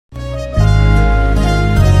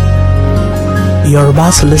You're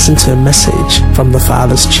about to listen to a message from the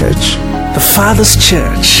Father's Church. The Father's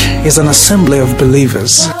Church is an assembly of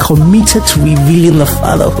believers committed to revealing the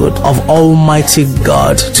fatherhood of Almighty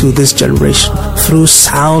God to this generation through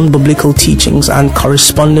sound biblical teachings and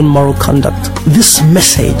corresponding moral conduct. This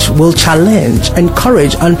message will challenge,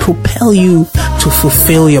 encourage, and propel you to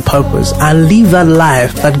fulfill your purpose and live that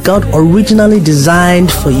life that God originally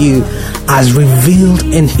designed for you as revealed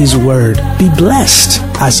in His Word. Be blessed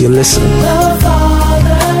as you listen.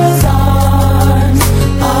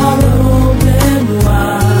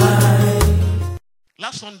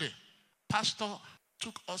 Last Sunday, Pastor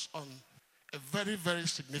took us on a very, very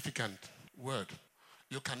significant word.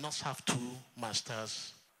 You cannot have two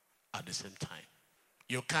masters at the same time.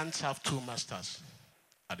 You can't have two masters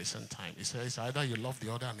at the same time. He says either you love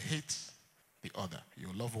the other and hate the other. You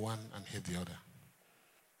love one and hate the other.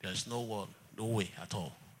 There is no way at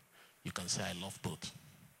all you can say I love both.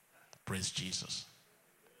 Praise Jesus.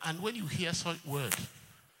 And when you hear such word,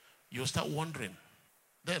 you'll start wondering,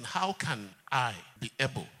 then how can I be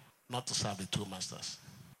able not to serve the two masters?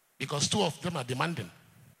 Because two of them are demanding.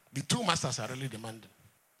 The two masters are really demanding.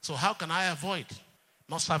 So how can I avoid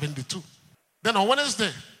not serving the two? Then on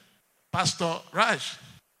Wednesday, Pastor Raj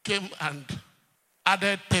came and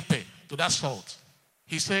added pepper to that salt.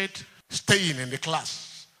 He said, staying in the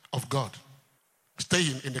class of God.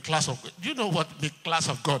 Staying in the class of God. Do you know what the class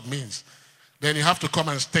of God means? Then you have to come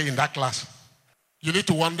and stay in that class. You need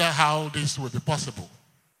to wonder how this will be possible.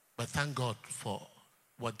 But thank God for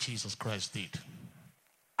what Jesus Christ did.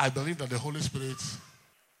 I believe that the Holy Spirit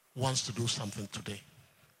wants to do something today.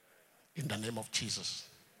 In the name of Jesus.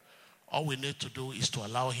 All we need to do is to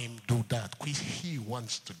allow Him to do that which He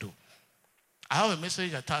wants to do. I have a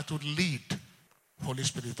message I titled, Lead, Holy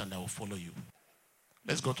Spirit, and I will follow you.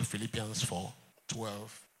 Let's go to Philippians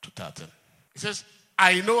 4:12-13. It says,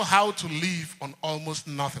 I know how to live on almost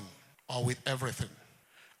nothing or with everything.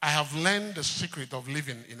 I have learned the secret of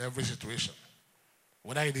living in every situation,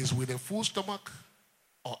 whether it is with a full stomach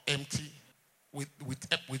or empty, with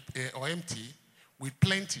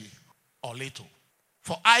plenty or little.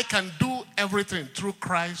 For I can do everything through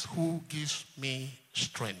Christ who gives me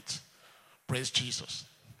strength. Praise Jesus.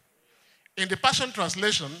 In the Passion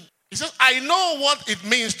Translation, it says, I know what it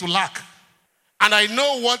means to lack, and I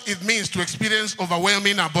know what it means to experience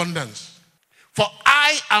overwhelming abundance. For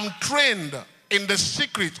I am trained in the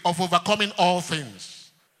secret of overcoming all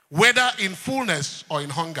things, whether in fullness or in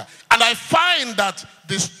hunger. And I find that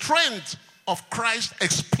the strength of Christ's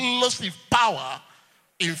explosive power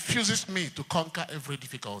infuses me to conquer every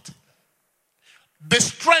difficulty. The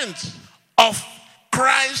strength of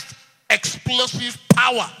Christ's explosive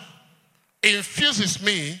power infuses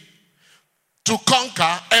me to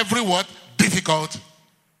conquer every difficulty.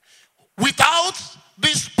 Without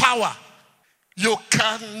this power, you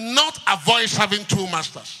cannot avoid having two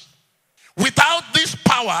masters. Without this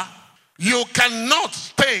power, you cannot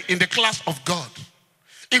stay in the class of God.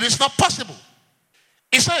 It is not possible.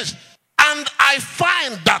 It says, and I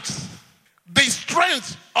find that the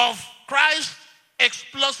strength of Christ's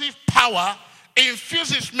explosive power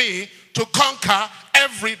infuses me to conquer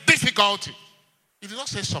every difficulty. It did not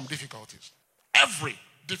say some difficulties. Every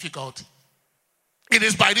difficulty. It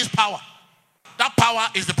is by this power. That power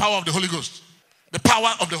is the power of the Holy Ghost. The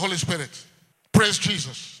power of the Holy Spirit. Praise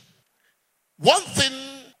Jesus. One thing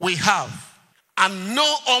we have and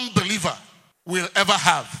no unbeliever will ever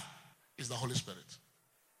have is the Holy Spirit.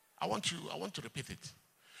 I want to repeat it.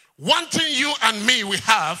 One thing you and me we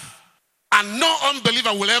have and no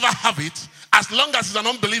unbeliever will ever have it, as long as it's an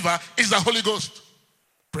unbeliever, is the Holy Ghost.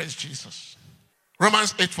 Praise Jesus.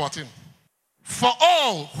 Romans 8:14. For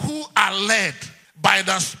all who are led by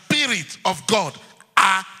the Spirit of God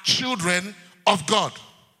are children of God.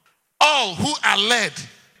 All who are led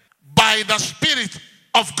by the Spirit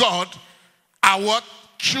of God are what?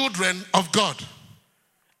 Children of God.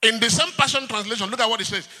 In the same Passion Translation, look at what it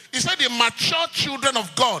says. It said the mature children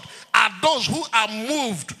of God are those who are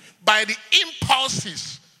moved by the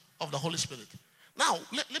impulses of the Holy Spirit. Now,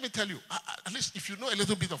 let me tell you, at least if you know a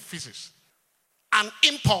little bit of physics, an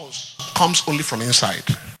impulse comes only from inside.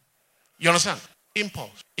 You understand?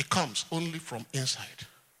 Impulse, it comes only from inside.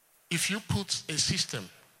 If you put a system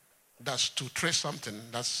that's to trace something,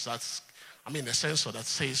 a sensor that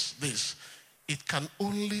says this, it can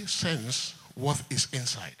only sense what is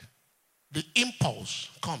inside. The impulse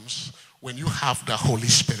comes when you have the Holy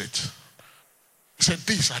Spirit. He said,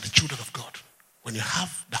 these are the children of God. When you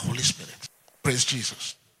have the Holy Spirit. Praise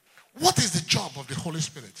Jesus. What is the job of the Holy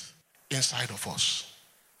Spirit inside of us?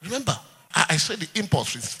 Remember, I said the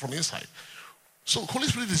impulse is from inside. So Holy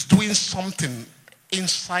Spirit is doing something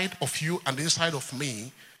inside of you and inside of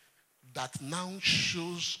me that now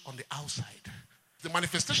shows on the outside. The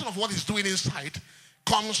manifestation of what he's doing inside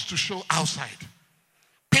comes to show outside.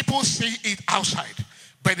 People see it outside.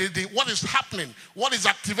 But what is happening, what is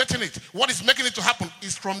activating it, what is making it to happen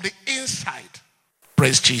is from the inside.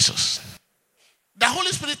 Praise Jesus. The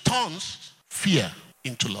Holy Spirit turns fear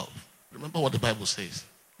into love. Remember what the Bible says.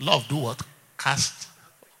 Love do what? Cast.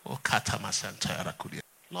 Love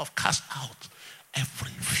casts out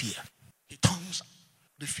every fear. He turns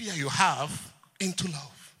the fear you have into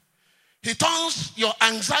love. He turns your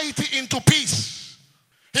anxiety into peace.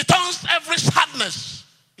 He turns every sadness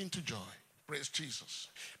into joy. Praise Jesus.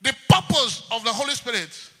 The purpose of the Holy Spirit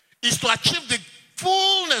is to achieve the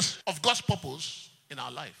fullness of God's purpose in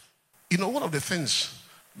our life. You know, one of the things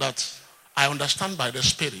that I understand by the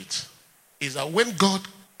Spirit is that when God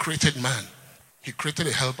created man, he created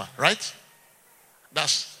a helper, right?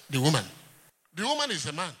 That's the woman. The woman is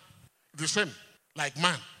a man, the same, like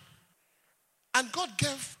man. And God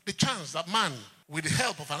gave the chance that man, with the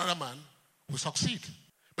help of another man, will succeed.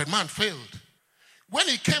 But man failed. When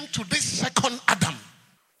he came to this second Adam,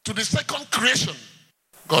 to the second creation,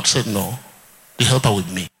 God said, no, the helper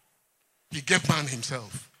with me. He gave man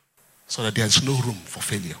himself so that there is no room for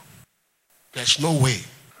failure. There's no way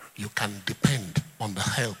you can depend on the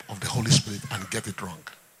help of the Holy Spirit and get it wrong.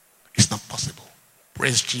 It's not possible.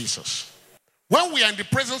 Praise Jesus. When we are in the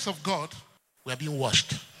presence of God, we are being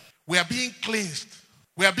washed. We are being cleansed.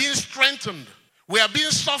 We are being strengthened. We are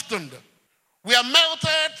being softened. We are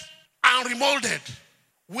melted and remolded.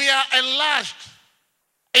 We are enlarged.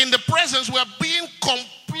 In the presence, we are being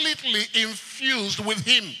completely infused with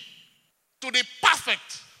him to the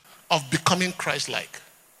perfect of becoming Christ-like.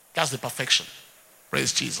 That's the perfection.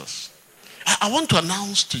 Praise Jesus. I want to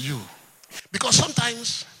announce to you, because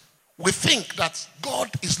sometimes we think that God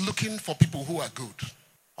is looking for people who are good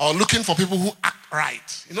or looking for people who act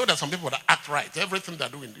right. You know, there's some people that act right. Everything they're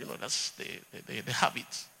doing, you know, that's they have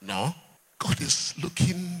it. No. God is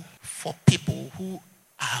looking for people who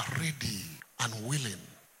are ready and willing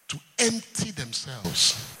to empty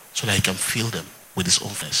themselves so that he can fill them with his own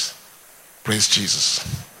face. Praise Jesus.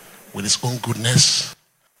 With his own goodness,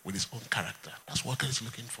 with his own character. That's what God is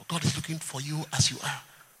looking for. God is looking for you as you are.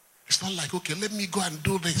 It's not like, okay, let me go and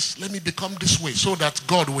do this. Let me become this way so that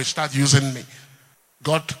God will start using me.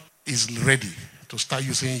 God is ready to start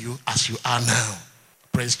using you as you are now.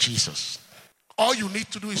 Praise Jesus. All you need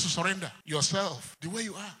to do is to surrender yourself the way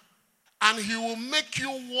you are. And he will make you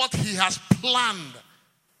what he has planned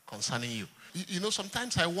concerning you. You know,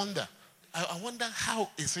 sometimes I wonder how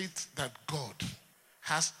is it that God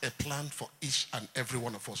has a plan for each and every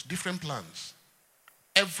one of us. Different plans.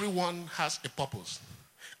 Everyone has a purpose.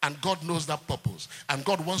 And God knows that purpose. And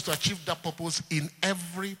God wants to achieve that purpose in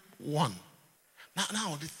everyone.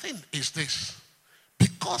 Now the thing is this.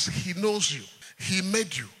 Because he knows you, he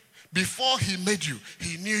made you. Before he made you,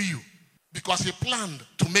 he knew you. Because he planned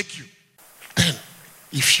to make you. Then,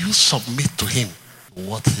 if you submit to him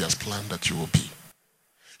what he has planned that you will be,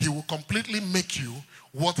 he will completely make you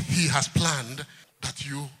what he has planned that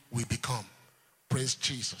you will become. Praise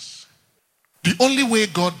Jesus. The only way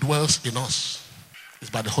God dwells in us is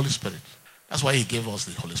by the Holy Spirit. That's why he gave us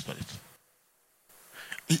the Holy Spirit.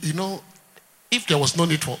 You know, if there was no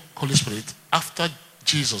need for Holy Spirit, after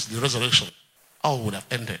Jesus, the resurrection, all would have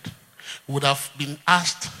ended. We would have been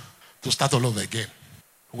asked to start all over again.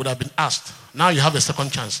 We would have been asked, now you have a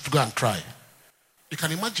second chance to go and try. You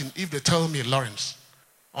can imagine if they tell me, Lawrence,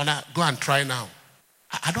 go and try now.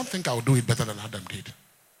 I don't think I will do it better than Adam did.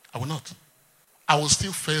 I will not. I will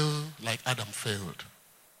still fail like Adam failed.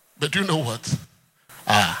 But do you know what?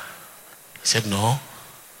 He said, no,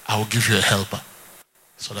 I will give you a helper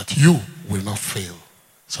so that you will not fail.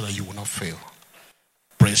 So that you will not fail.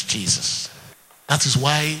 Praise Jesus. That is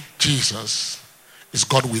why Jesus is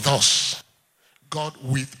God with us. God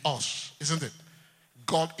with us, isn't it?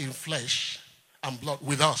 God in flesh and blood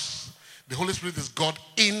with us. The Holy Spirit is God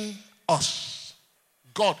in us.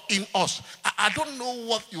 God in us. I don't know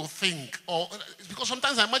what you think, because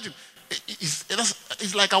sometimes I imagine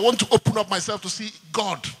it's like I want to open up myself to see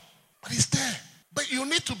God, but he's there. But you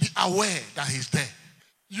need to be aware that he's there.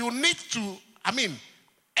 You need to,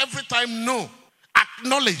 every time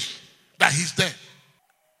acknowledge that he's there.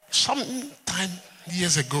 Sometime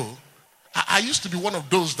years ago, I used to be one of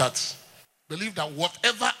those that believe that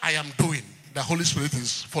whatever I am doing, the Holy Spirit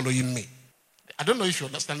is following me. I don't know if you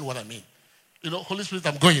understand what I mean. You know, Holy Spirit,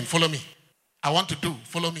 I'm going, follow me. I want to do,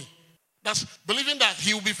 follow me. That's believing that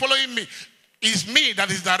he will be following me. It's me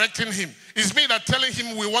that is directing him. It's me that telling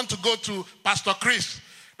him we want to go to Pastor Chris.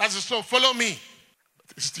 That's so, follow me.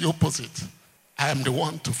 But it's the opposite. I am the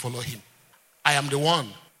one to follow him. I am the one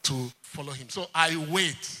to follow him. So I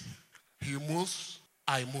wait. He moves,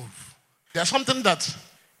 I move. There's something that,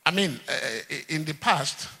 in the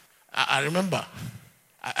past, I remember.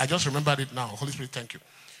 I just remembered it now. Holy Spirit, thank you.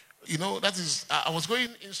 That is, I was going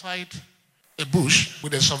inside a bush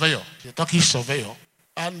with a surveyor, a Turkish surveyor,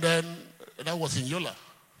 and then that was in Yola.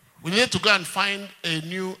 We needed to go and find a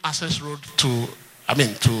new access road to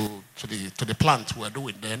the plant we were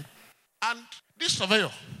doing then. And this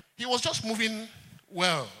surveyor, he was just moving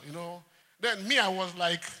well, Then me, I was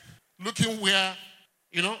like looking where,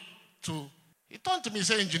 he turned to me and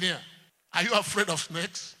said, "Engineer, are you afraid of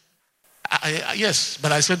snakes?" Yes,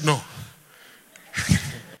 but I said no.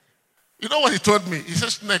 You know what he told me? He said,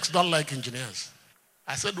 "Snakes don't like engineers."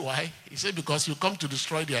 I said, "Why?" He said, "Because you come to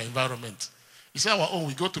destroy their environment." He said, "Our own,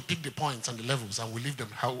 we go to pick the points and the levels and we leave them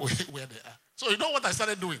where they are." So you know what I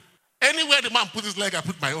started doing? Anywhere the man put his leg, I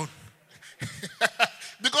put my own.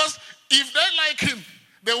 Because if they like him,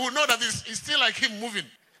 they will know that it's still like him moving.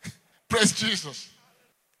 Praise Jesus.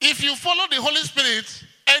 If you follow the Holy Spirit,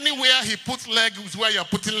 anywhere he puts leg is where you're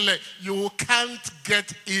putting leg. You can't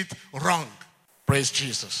get it wrong. Praise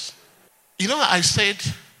Jesus. I said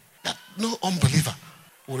that no unbeliever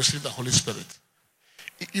will receive the Holy Spirit.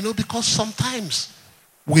 Because sometimes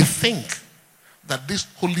we think that this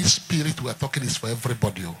Holy Spirit we are talking is for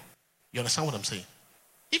everybody. You understand what I'm saying?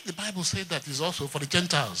 If the Bible says that it's also for the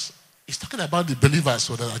Gentiles, it's talking about the believers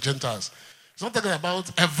who are Gentiles. It's not talking about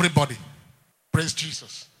everybody. Praise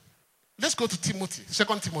Jesus. Let's go to Timothy, 2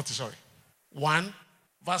 Timothy, 1,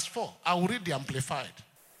 verse 4. I will read the Amplified.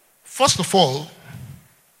 First of all,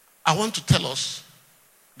 I want to tell us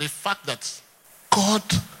the fact that God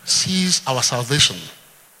sees our salvation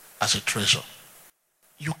as a treasure.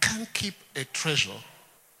 You can't keep a treasure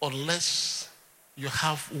unless you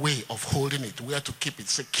have a way of holding it, where to keep it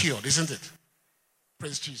secured, isn't it?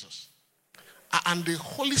 Praise Jesus. And the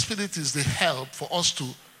Holy Spirit is the help for us to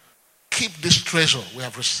keep this treasure we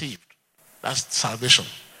have received. That's salvation.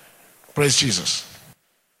 Praise Jesus.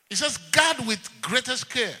 It says, guard with greatest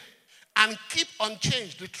care and keep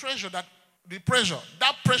unchanged the treasure, that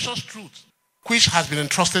precious truth which has been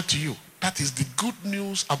entrusted to you. That is the good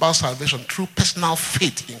news about salvation through personal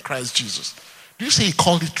faith in Christ Jesus. Do you see he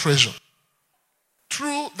called it treasure?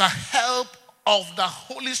 Through the help of the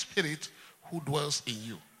Holy Spirit who dwells in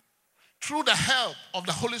you. Through the help of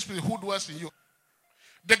the Holy Spirit who dwells in you.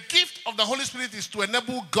 The gift of the Holy Spirit is to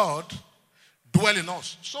enable God dwell in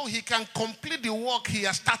us, so he can complete the work he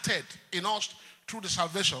has started in us through the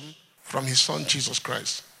salvation from his Son Jesus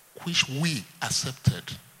Christ, which we accepted.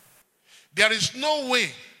 There is no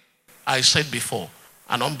way, I said before,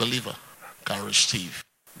 an unbeliever can receive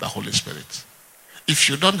the Holy Spirit. If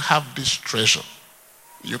you don't have this treasure,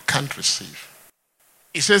 you can't receive.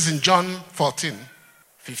 It says in John 14,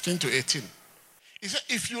 15 to 18. He said,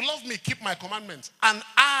 if you love me, keep my commandments, and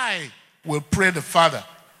I will pray the Father,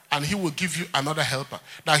 and he will give you another helper,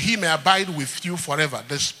 that he may abide with you forever,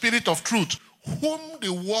 the Spirit of truth, whom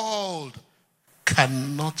the world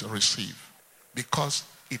cannot receive, because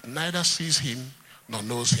it neither sees him nor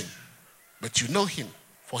knows him. But you know him,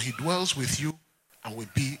 for he dwells with you and will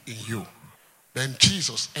be in you. Then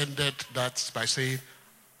Jesus ended that by saying,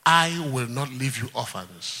 I will not leave you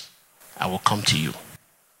orphans. I will come to you.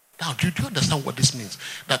 Now, do you understand what this means?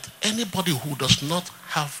 That anybody who does not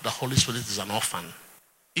have the Holy Spirit is an orphan.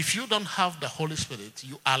 If you don't have the Holy Spirit,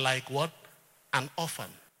 you are like what? An orphan.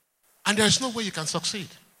 And there is no way you can succeed.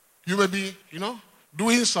 You may be,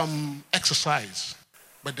 doing some exercise,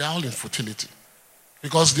 but they're all in futility.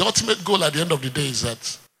 Because the ultimate goal at the end of the day is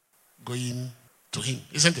that going to him,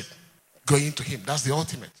 isn't it? Going to him. That's the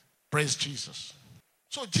ultimate. Praise Jesus.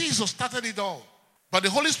 So Jesus started it all. But the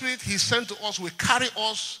Holy Spirit he sent to us will carry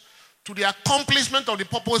us to the accomplishment of the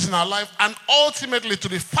purpose in our life, and ultimately to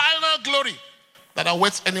the final glory that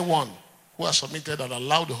awaits anyone who has submitted and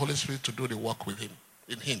allowed the Holy Spirit to do the work with him,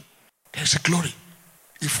 in him. There's a glory.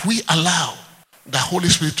 If we allow the Holy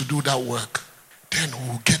Spirit to do that work, then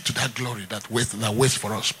we'll get to that glory that waits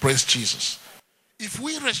for us. Praise Jesus. If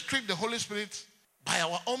we restrict the Holy Spirit by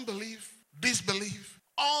our unbelief, disbelief,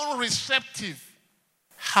 unreceptive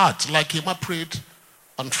heart, like Emma prayed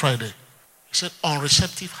on Friday. He said,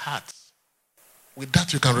 unreceptive hearts. With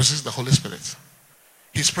that, you can resist the Holy Spirit.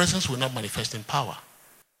 His presence will not manifest in power.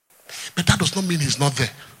 But that does not mean he's not there.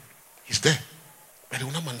 He's there, but he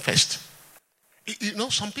will not manifest.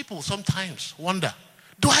 Some people sometimes wonder,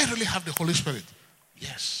 do I really have the Holy Spirit?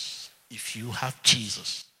 Yes, if you have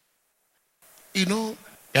Jesus.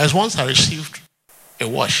 There's once I received a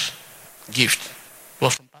watch gift. It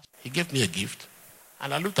was from Pastor. He gave me a gift,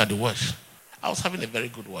 and I looked at the watch. I was having a very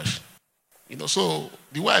good watch. So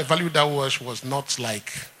the way I valued that watch was not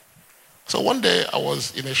like... So one day I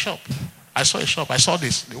was in a shop. I saw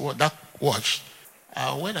that watch.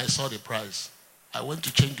 When I saw the price, I went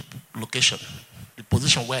to change the location, the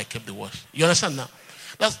position where I kept the watch. You understand now?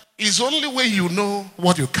 It's only when you know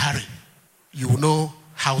what you carry, you know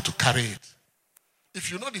how to carry it.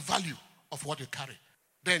 If you know the value of what you carry,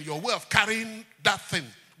 then your way of carrying that thing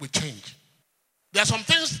will change. There are some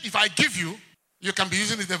things, if I give you, you can be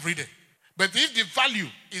using it every day. But if the value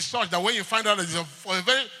is such that when you find out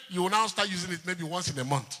that you will now start using it maybe once in a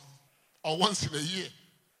month or once in a year.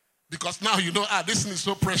 Because now you know, this thing is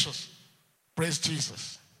so precious. Praise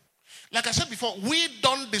Jesus. Like I said before, we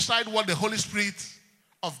don't decide what the Holy Spirit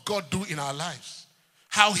of God do in our lives,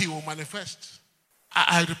 how he will manifest.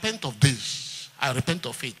 I repent of this. I repent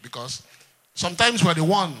of it because sometimes we're the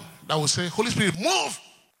one that will say, Holy Spirit, move.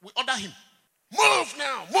 We order him. Move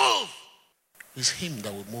now, move. It's him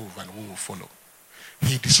that will move and we will follow.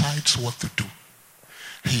 He decides what to do.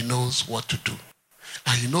 He knows what to do.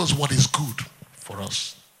 And he knows what is good for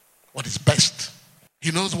us, what is best.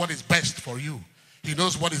 He knows what is best for you. He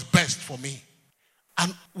knows what is best for me.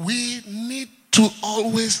 And we need to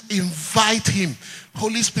always invite him.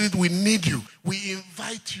 Holy Spirit, we need you. We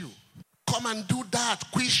invite you. Come and do that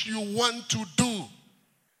which you want to do.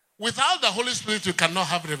 Without the Holy Spirit, you cannot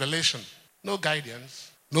have revelation. No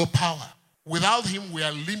guidance, no power. Without him, we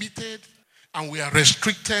are limited and we are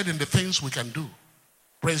restricted in the things we can do.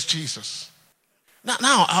 Praise Jesus.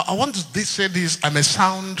 Now I want to say this. I may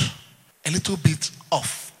sound a little bit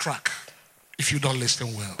off track if you don't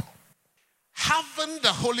listen well. Having the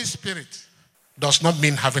Holy Spirit does not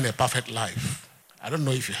mean having a perfect life. I don't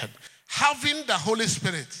know if you heard. Having the Holy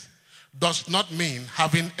Spirit does not mean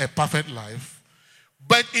having a perfect life,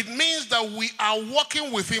 but it means that we are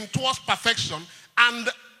walking with him towards perfection and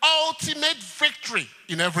ultimate victory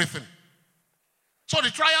in everything. So the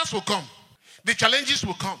trials will come. The challenges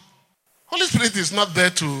will come. Holy Spirit is not there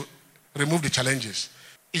to remove the challenges.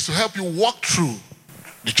 It's to help you walk through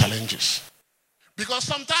the challenges. Because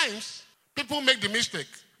sometimes people make the mistake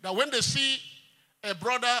that when they see a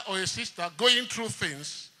brother or a sister going through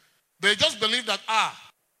things, they just believe that,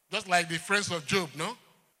 just like the friends of Job, no?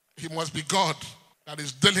 He must be God that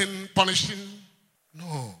is dealing, punishing.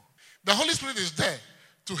 No. The Holy Spirit is there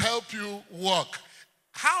to help you walk.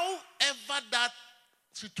 However that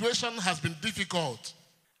situation has been difficult,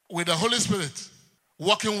 with the Holy Spirit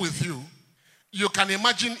working with you, you can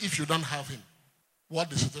imagine if you don't have him, what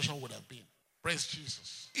the situation would have been. Praise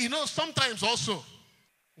Jesus. Sometimes also,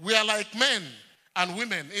 we are like men and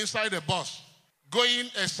women inside a bus, going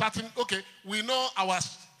a certain, we know our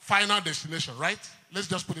final destination, right? Let's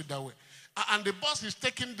just put it that way. And the bus is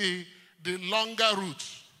taking the longer route.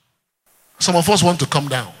 Some of us want to come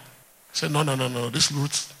down. Say, no, this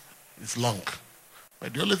route is long.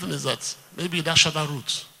 But the only thing is that maybe that shorter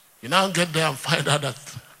route, you now get there and find out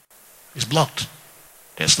that it's blocked.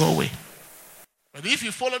 There's no way. But if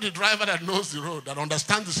you follow the driver that knows the road, that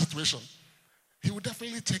understands the situation, he will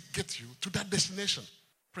definitely get you to that destination.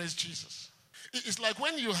 Praise Jesus. It's like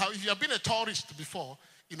if you have been a tourist before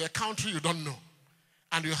in a country you don't know,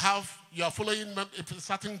 and you are following a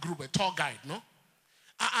certain group, a tour guide, no?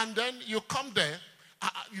 And then you come there,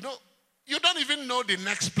 you don't even know the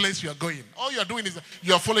next place you are going. All you are doing is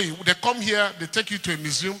you are following. They come here, they take you to a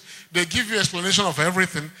museum, they give you explanation of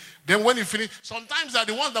everything. Then when you finish, sometimes they're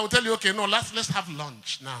the ones that will tell you, let's have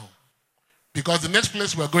lunch now. Because the next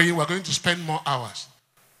place we're going to spend more hours.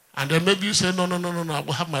 And then maybe you say, no, I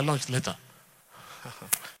will have my lunch later.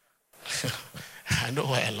 I know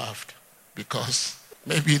why I laughed. Because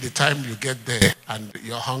maybe the time you get there and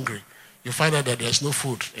you're hungry, you find out that there's no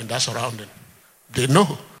food in that surrounding. They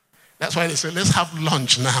know. That's why they say, let's have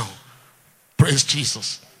lunch now. Praise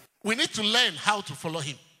Jesus. We need to learn how to follow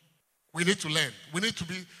him. We need to learn. We need to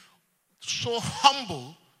be so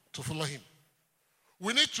humble to follow him.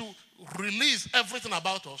 We need to release everything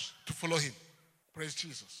about us to follow him. Praise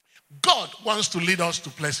Jesus. God wants to lead us to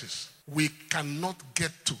places we cannot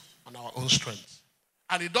get to on our own strength.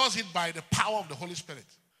 And he does it by the power of the Holy Spirit.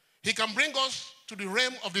 He can bring us to the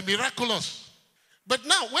realm of the miraculous. But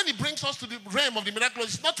now, when he brings us to the realm of the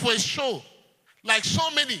miraculous, it's not for a show, like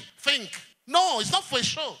so many think. No, it's not for a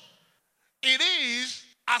show. It is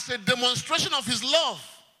as a demonstration of his love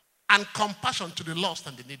and compassion to the lost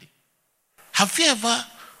and the needy. Have you ever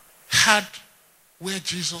heard where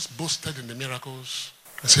Jesus boasted in the miracles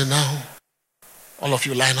and said, now, all of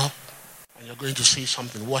you line up and you're going to see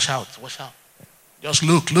something. Watch out. Just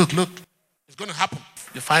look. It's going to happen.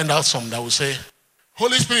 You find out some that will say,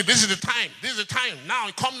 Holy Spirit, this is the time. Now,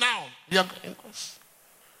 come now.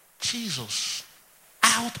 Jesus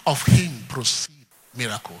out of him proceed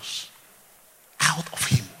miracles. Out of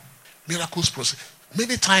him. Miracles proceed.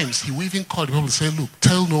 Many times he will even call the people and say, look,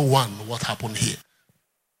 tell no one what happened here.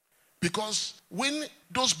 Because when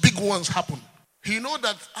those big ones happen, he know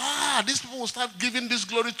that, these people will start giving this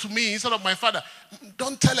glory to me instead of my Father.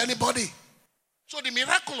 Don't tell anybody. So the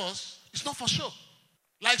miraculous is not for sure.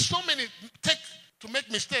 Like so many take to make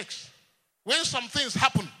mistakes. When some things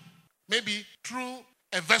happen, maybe through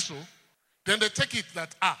a vessel, then they take it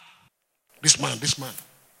that, this man.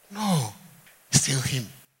 No, it's still him.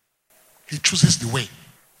 He chooses the way.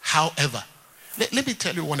 However, let me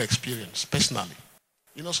tell you one experience personally.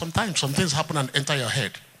 Sometimes some things happen and enter your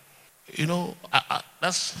head.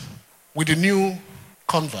 That's with the new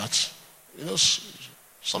converts.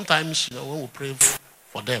 Sometimes, when we pray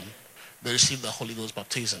for them, they receive the Holy Ghost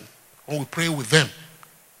baptism. When we pray with them,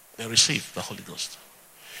 they receive the Holy Ghost.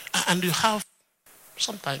 And you have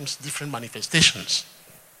sometimes different manifestations.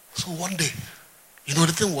 So one day, the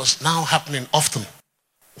thing was now happening often.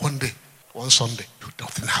 One day, one Sunday,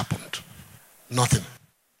 nothing happened. Nothing.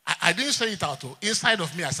 I didn't say it out. Inside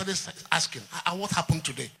of me, I started asking, what happened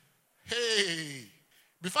today? Hey,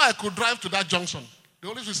 before I could drive to that junction, the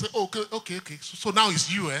Holy Spirit said, okay. So now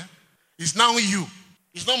it's you, eh? It's now you.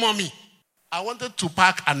 It's no more me. I wanted to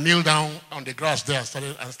park and kneel down on the grass there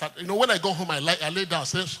and start. When I go home, I lay down and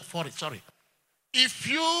say, sorry. If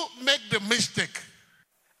you make the mistake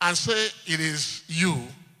and say it is you,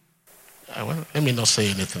 let me not say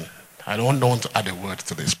anything. I don't want to add a word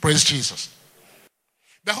to this. Praise Jesus.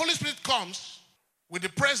 The Holy Spirit comes with the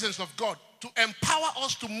presence of God to empower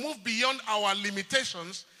us to move beyond our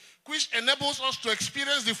limitations, which enables us to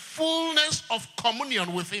experience the fullness of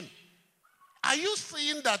communion with Him. Are you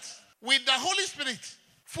seeing that with the Holy Spirit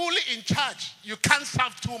fully in charge, you can't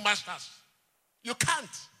serve two masters? You can't.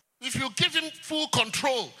 If you give Him full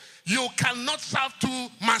control, you cannot serve two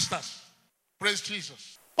masters. Praise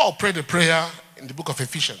Jesus. Paul prayed a prayer in the book of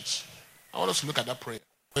Ephesians. I want us to look at that prayer.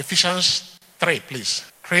 Ephesians 3, please.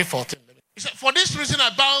 3:14. He said, for this reason I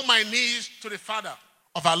bow my knees to the Father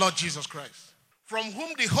of our Lord Jesus Christ, from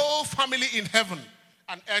whom the whole family in heaven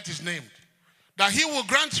and earth is named, that He will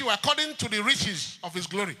grant you according to the riches of His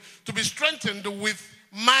glory, to be strengthened with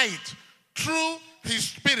might through His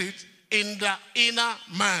Spirit in the inner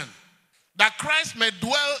man, that Christ may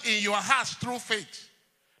dwell in your hearts through faith,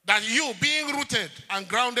 that you, being rooted and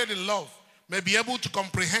grounded in love, may be able to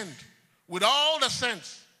comprehend with all the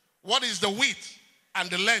saints what is the width and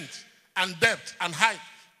the length and depth and height,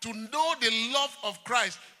 to know the love of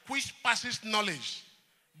Christ which passes knowledge,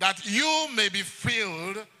 that you may be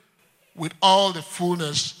filled with all the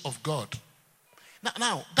fullness of God.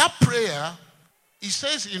 Now that prayer, he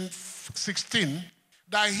says in 16,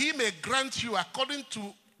 that He may grant you according to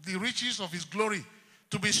the riches of His glory,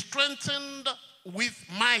 to be strengthened with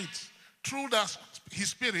might through His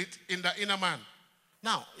Spirit in the inner man.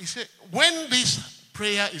 Now, he said, when this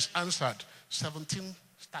prayer is answered, 17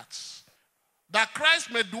 starts. That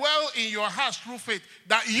Christ may dwell in your hearts through faith,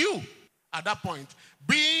 that you, at that point,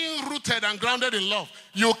 being rooted and grounded in love,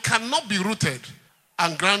 you cannot be rooted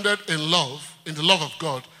and grounded in love, in the love of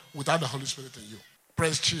God, without the Holy Spirit in you.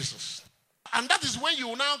 Praise Jesus. And that is when you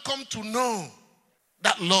will now come to know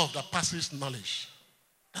that love that passes knowledge.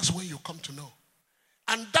 That's when you come to know.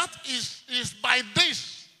 And that is by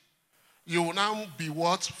this, you will now be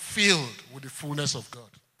what? Filled with the fullness of God.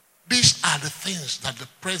 These are the things that the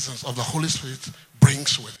presence of the Holy Spirit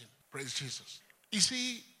brings with Him. Praise Jesus. You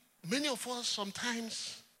see, many of us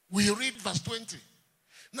sometimes, we read verse 20.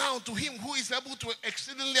 Now to Him who is able to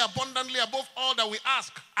exceedingly abundantly above all that we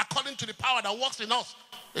ask, according to the power that works in us.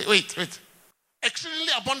 Wait.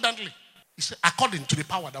 Exceedingly abundantly. He said, according to the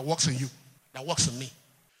power that works in you, that works in me.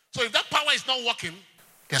 So if that power is not working,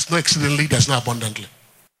 there's no exceedingly, there's no abundantly.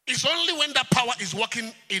 It's only when that power is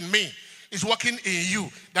working in me, is working in you,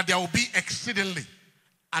 that there will be exceedingly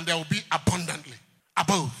and there will be abundantly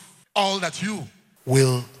above all that you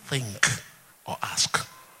will think or ask.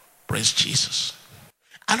 Praise Jesus.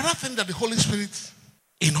 Another thing that the Holy Spirit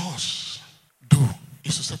in us do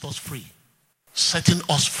is to set us free. Setting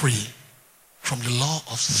us free from the law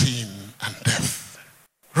of sin and death.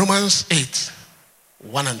 Romans 8,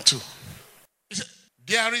 1 and 2. He said,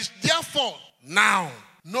 there is therefore now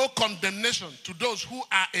no condemnation to those who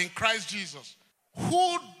are in Christ Jesus,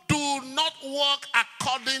 who do not walk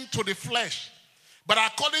according to the flesh, but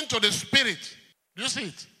according to the Spirit. Do you see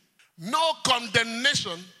it? No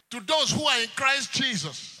condemnation to those who are in Christ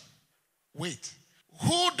Jesus. Wait.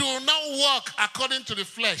 Who do not walk according to the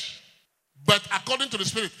flesh, but according to the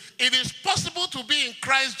Spirit. It is possible to be in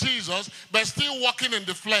Christ Jesus, but still walking in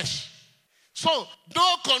the flesh. So,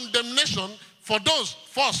 no condemnation for those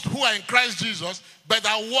first who are in Christ Jesus, but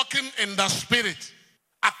are walking in the Spirit,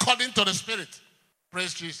 according to the Spirit.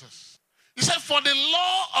 Praise Jesus. He said, for the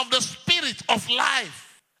law of the Spirit of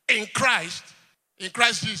life in Christ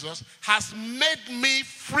Jesus, has made me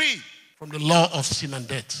free from the law of sin and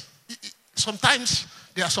death. Sometimes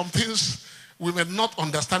there are some things we may not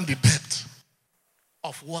understand the depth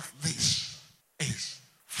of what this is.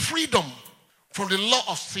 Freedom from the law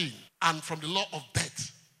of sin and from the law of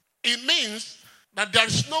death. It means that there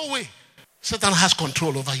is no way Satan has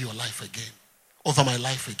control over your life again, over my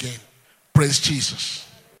life again. Praise Jesus.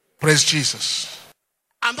 Praise Jesus.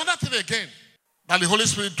 Another thing again that the Holy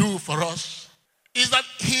Spirit do for us is that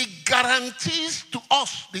he guarantees to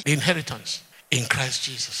us the inheritance in Christ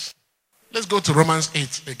Jesus. Let's go to Romans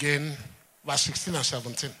 8 again, verse 16 and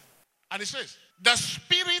 17. And it says, the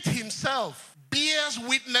Spirit himself bears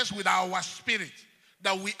witness with our spirit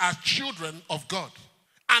that we are children of God.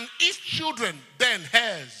 And if children, then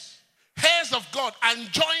heirs of God, and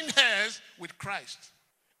joint heirs with Christ.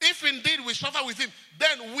 If indeed we suffer with him,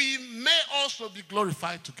 then we may also be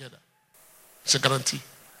glorified together. It's a guarantee.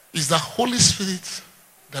 It's the Holy Spirit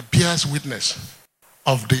that bears witness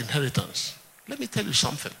of the inheritance. Let me tell you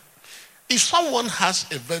something. If someone has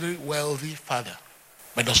a very wealthy father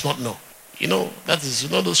but does not know,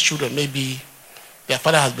 those children, maybe their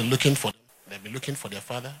father has been looking for them. They've been looking for their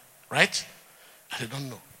father, right? And they don't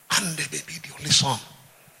know. And they may be the only son.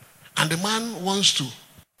 And the man wants to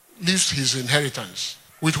leave his inheritance.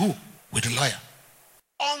 With who? With the lawyer.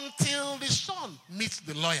 Until the son meets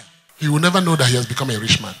the lawyer, he will never know that he has become a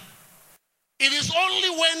rich man. It is only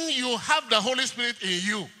when you have the Holy Spirit in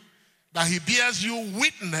you that he bears you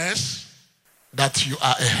witness that you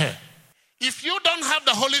are a heir. If you don't have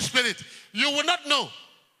the Holy Spirit, you will not know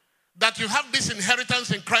that you have this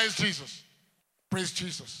inheritance in Christ Jesus. Praise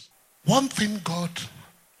Jesus. One thing God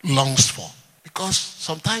longs for, because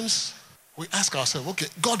sometimes we ask ourselves, okay,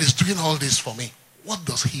 God is doing all this for me. What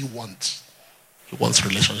does he want? He wants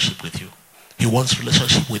relationship with you. He wants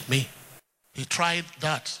relationship with me. He tried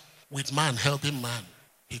that with man, helping man.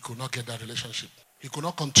 He could not get that relationship. He could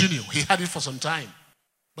not continue. He had it for some time,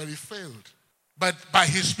 but he failed. But by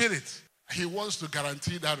his Spirit, he wants to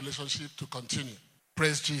guarantee that relationship to continue.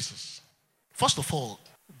 Praise Jesus. First of all,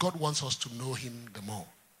 God wants us to know him the more.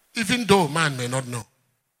 Even though man may not know,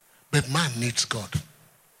 but man needs God.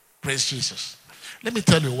 Praise Jesus. Let me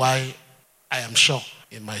tell you why I am sure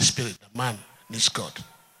in my spirit that man needs God.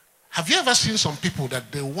 Have you ever seen some people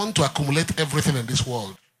that they want to accumulate everything in this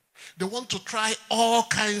world? They want to try all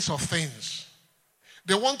kinds of things.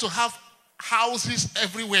 They want to have houses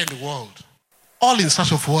everywhere in the world. All in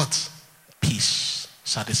search of what? Peace,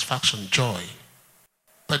 satisfaction, joy.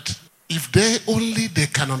 But if they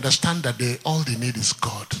can understand that all they need is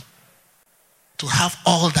God to have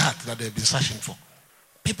all that they've been searching for.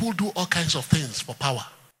 People do all kinds of things for power.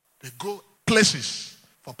 They go places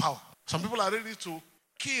for power. Some people are ready to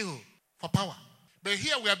kill for power. But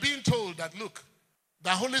here we are being told that, look, the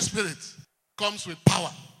Holy Spirit comes with power.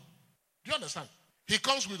 Do you understand? He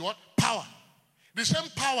comes with what? Power. The same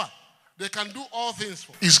power they can do all things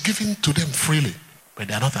for is given to them freely. But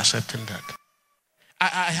they are not accepting that.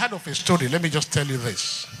 I heard of a story. Let me just tell you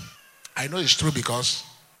this. I know it's true because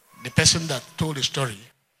the person that told the story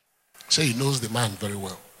said he knows the man very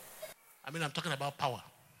well. I'm talking about power.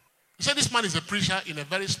 He said this man is a preacher in a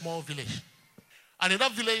very small village. And in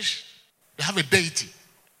that village, they have a deity.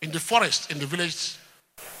 In the forest, in the village,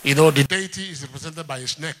 the deity is represented by a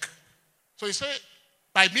snake. So he said,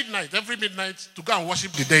 by midnight, every midnight, to go and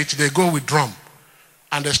worship the deity, they go with drum.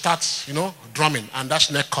 And they start, drumming. And that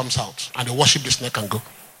snake comes out. And they worship the snake and go.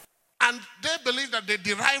 And they believe that they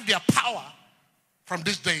derive their power from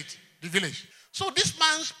this deity, the village. So this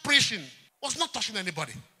man's preaching was not touching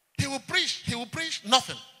anybody. He will preach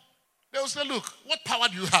nothing. They will say, look, what power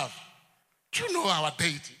do you have? Do you know our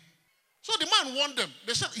deity? So the man warned them.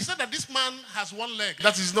 He said that this man has one leg.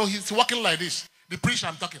 That is, he's walking like this. The preacher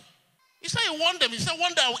I'm talking. He said he warned them. He said,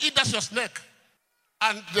 one day I will eat that your snake.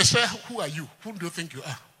 And they said, who are you? Who do you think you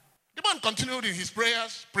are? The man continued in his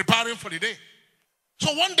prayers, preparing for the day.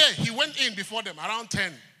 So one day he went in before them around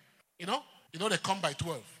 10. They come by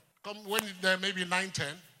 12. When they're maybe 9, 10.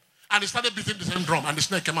 And he started beating the same drum. And the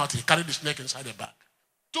snake came out. He carried the snake inside a bag.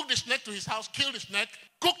 Took the snake to his house, killed the snake,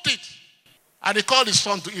 cooked it. And he called his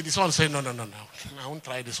son to eat. The son said, no. I won't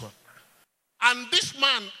try this one. And this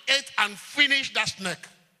man ate and finished that snake.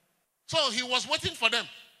 So he was waiting for them.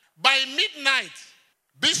 By midnight,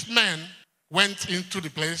 this man went into the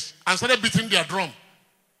place and started beating their drum.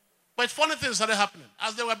 But funny things started happening.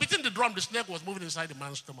 As they were beating the drum, the snake was moving inside the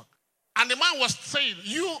man's stomach. And the man was saying,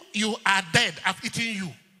 you are dead. I've eaten you.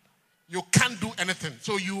 You can't do anything.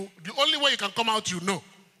 So the only way you can come out, you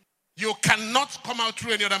cannot come out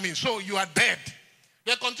through any other means. So you are dead.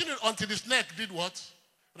 They continued until the snake did what?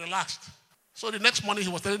 Relaxed. So the next morning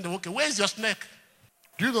he was telling them, okay, where is your snake?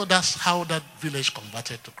 Do you know that's how that village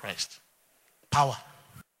converted to Christ? Power.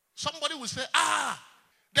 Somebody will say,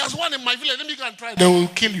 there's one in my village. Let me go and try. They will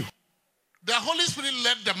kill you. The Holy Spirit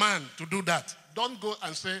led the man to do that. Don't go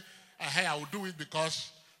and say, hey, I will do it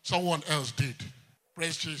because someone else did.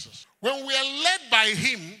 Praise Jesus. When we are led by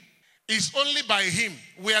him, it's only by him.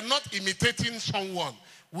 We are not imitating someone.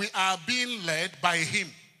 We are being led by him.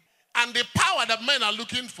 And the power that men are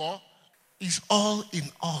looking for is all in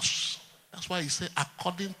us. That's why he said,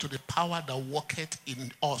 according to the power that worketh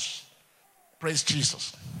in us. Praise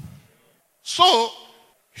Jesus. So,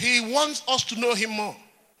 he wants us to know him more.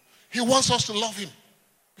 He wants us to love him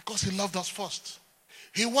because he loved us first.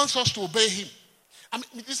 He wants us to obey him. I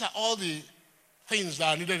mean, these are all the things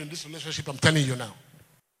that are needed in this relationship I'm telling you now.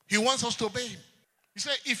 He wants us to obey him. He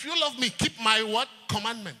said, if you love me, keep my what?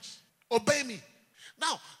 Commandments. Obey me.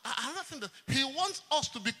 Now, another thing that he wants us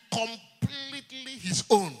to be completely his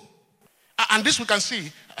own. And this we can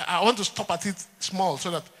see. I want to stop at it small so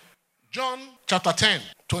that John chapter 10,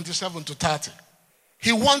 27 to 30.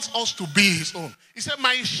 He wants us to be his own. He said,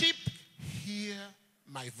 my sheep hear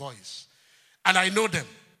my voice, and I know them,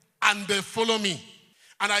 and they follow me,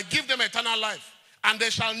 and I give them eternal life, and they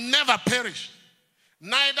shall never perish,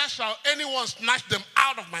 neither shall anyone snatch them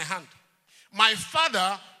out of my hand. My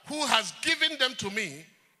Father, who has given them to me,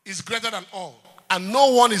 is greater than all, and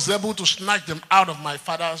no one is able to snatch them out of my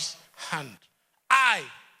Father's hand. I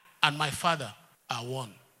and my Father are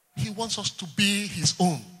one. He wants us to be his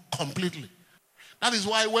own completely. That is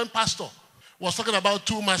why when Pastor was talking about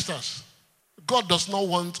two masters, God does not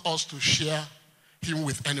want us to share him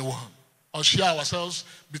with anyone or share ourselves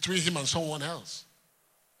between him and someone else.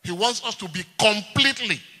 He wants us to be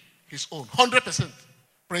completely his own, 100%.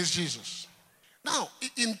 Praise Jesus. Now,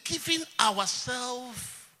 in giving ourselves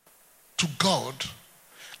to God,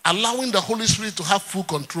 allowing the Holy Spirit to have full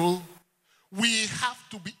control, we have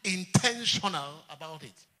to be intentional about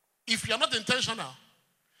it. If you're not intentional,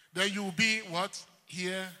 then you will be what?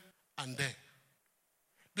 Here and there.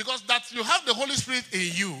 Because that you have the Holy Spirit in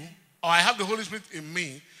you, or I have the Holy Spirit in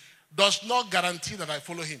me, does not guarantee that I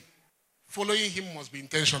follow him. Following him must be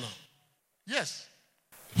intentional. Yes.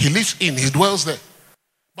 He lives in, he dwells there.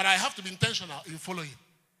 But I have to be intentional in following him.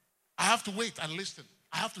 I have to wait and listen.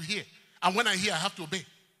 I have to hear. And when I hear, I have to obey.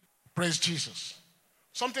 Praise Jesus.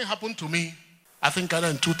 Something happened to me, I think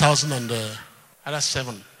in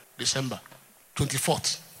 2007, December,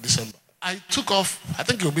 24th December. I took off, I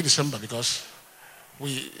think it will be December because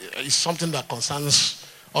it's something that concerns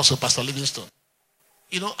also Pastor Livingstone.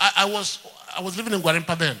 You know, I was living in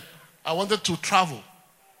Guarimpa then. I wanted to travel.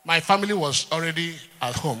 My family was already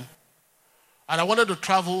at home. And I wanted to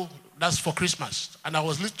travel, that's for Christmas. And I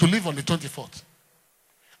was to leave on the 24th.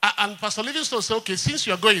 And Pastor Livingstone said, okay, since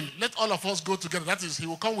you're going, let all of us go together. That is, he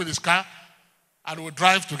will come with his car and we'll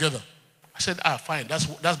drive together. I said, fine, that's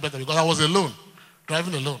better because I was alone,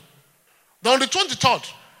 driving alone. Then on the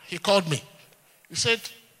 23rd, he called me. He said,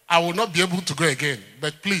 I will not be able to go again,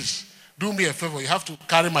 but please, do me a favor. You have to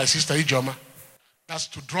carry my sister Ijoma. That's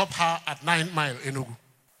to drop her at 9 Mile, Enugu.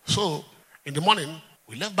 So, in the morning,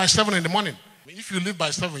 we left by 7 in the morning. If you leave by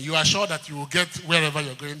 7, you are sure that you will get wherever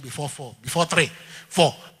you're going before 4, before 3,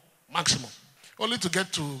 4, maximum. Only to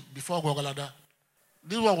get to before Gogalada.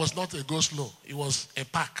 This one was not a go slow. It was a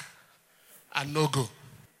pack and no go.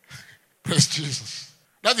 Praise Jesus.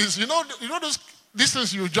 That is, you know those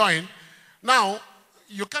distance you join. Now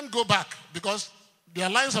you can't go back because there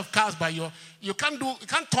are lines of cars by you can't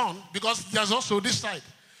turn because there's also this side.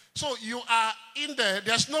 So you are in there.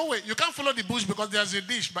 There's no way. You can't follow the bush because there's a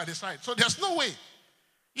dish by the side. So there's no way.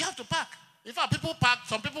 You have to park. In fact, people park.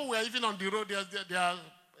 Some people were even on the road. They are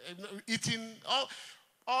eating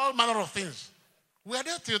all manner of things. We are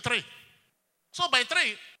there till 3. So by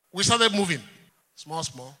 3, we started moving. Small.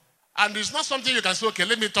 And it's not something you can say, okay,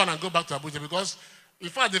 let me turn and go back to Abuja because in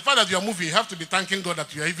fact, the fact that you are moving, you have to be thanking God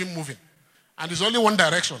that you are even moving. And there's only one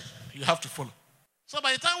direction you have to follow. So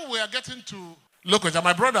by the time we are getting to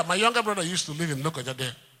Lokoja, my younger brother used to live in Lokoja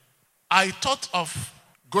there. I thought of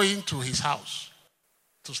going to his house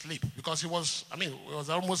to sleep because it was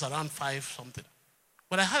almost around 5 something.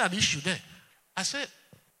 But I had an issue there. I said,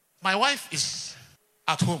 my wife is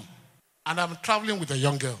at home and I'm traveling with a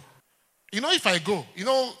young girl. You know, if I go,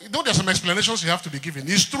 there's some explanations you have to be given.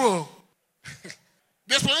 It's true.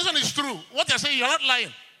 The explanation is true. What you're saying, you're not lying.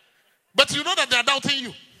 But you know that they're doubting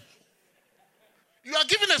you. You are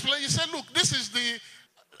giving explanation. You say, look, this is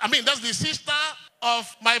That's the sister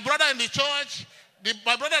of my brother in the church.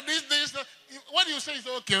 My brother, this. What you say is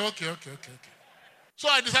okay. So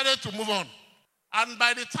I decided to move on. And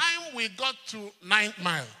by the time we got to 9th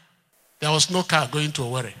mile, there was no car going to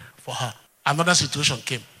Owerri for her. Another situation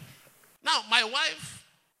came. Now, my wife,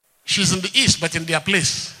 she's in the east, but in their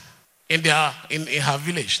place, in her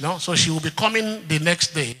village, no? So she will be coming the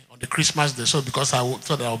next day, on the Christmas day, because I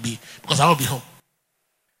will be home.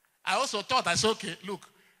 I also thought, I said, okay, look,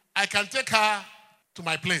 I can take her to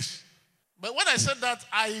my place. But when I said that,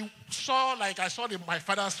 I saw my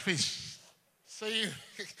father's face, saying,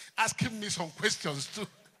 asking me some questions too.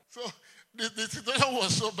 So the situation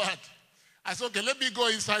was so bad. I said, okay, let me go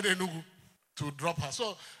inside Enugu to drop her.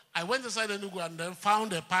 So I went inside Enugu and then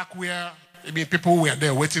found a park where people were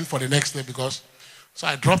there waiting for the next day so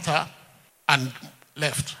I dropped her and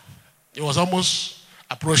left. It was almost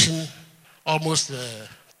approaching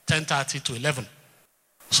 10:30 to 11.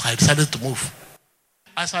 So I decided to move.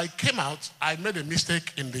 As I came out, I made a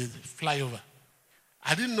mistake in the flyover.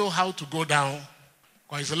 I didn't know how to go down,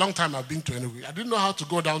 because it's a long time I've been to Enugu. I didn't know how to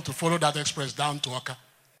go down to follow that express down to Oka.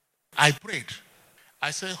 I prayed.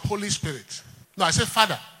 I said, Holy Spirit. No, I said,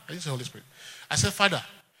 Father. I didn't say Holy Spirit. I said, Father,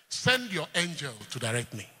 send your angel to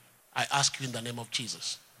direct me. I ask you in the name of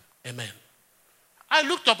Jesus. Amen. I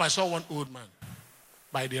looked up, I saw one old man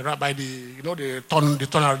by the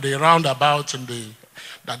roundabout and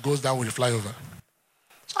that goes down with the flyover.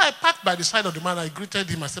 So I parked by the side of the man. I greeted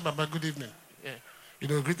him. I said, Baba, good evening. Yeah. He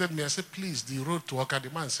greeted me. I said, please, the road to Oka. The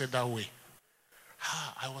man said that way.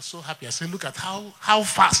 I was so happy. I said, look at how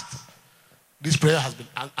fast this prayer has been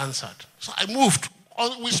answered. So I moved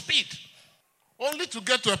with speed, only to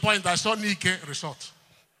get to a point I saw Nike Resort,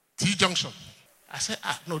 T-Junction. I said,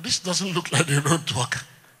 no, this doesn't look like the road to Oka.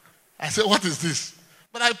 I said, what is this?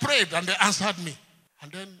 But I prayed and they answered me.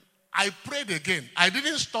 And then I prayed again. I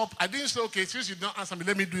didn't stop. I didn't say, okay, since you don't answer me,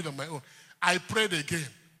 let me do it on my own. I prayed again.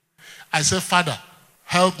 I said, Father,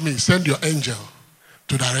 help me. Send your angel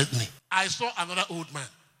to direct me. I saw another old man.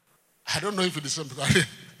 I don't know if it's the same,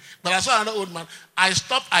 but I saw another old man. I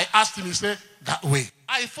stopped. I asked him. He said, that way.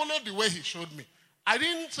 I followed the way he showed me. I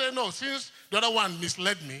didn't say no. Since the other one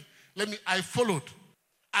misled me, I followed.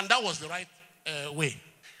 And that was the right way.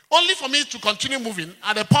 Only for me to continue moving.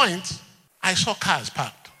 At a point, I saw cars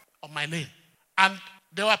parked on my lane. And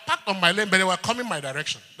they were parked on my lane, but they were coming my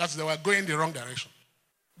direction. They were going the wrong direction.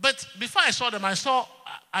 But before I saw them,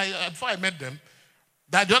 before I met them,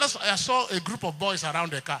 I saw a group of boys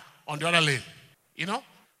around the car on the other lane.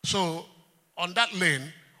 So on that lane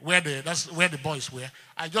that's where the boys were,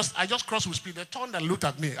 I just crossed with speed. They turned and looked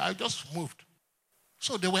at me. I just moved.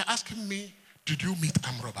 So they were asking me, did you meet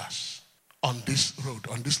armed robbers on this road,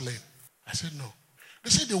 on this lane? I said, no. They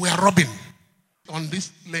said they were robbing on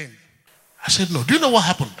this lane. I said, no. Do you know what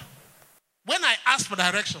happened? When I asked for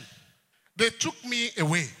direction, they took me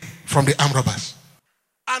away from the armed robbers.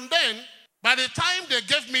 And then, by the time they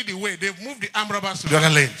gave me the way, they've moved the armed robbers to the other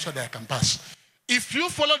lane so that I can pass. If you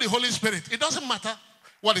follow the Holy Spirit, it doesn't matter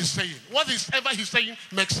what he's saying. Whatever he's saying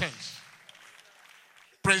makes sense.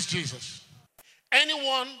 Praise Jesus.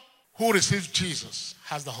 Anyone who receives Jesus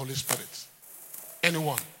has the Holy Spirit.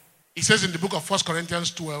 Anyone. It says in the book of 1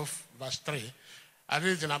 Corinthians 12, verse 3, I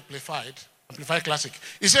read it in Amplified Classic.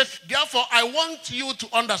 He said, therefore, I want you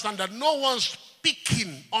to understand that no one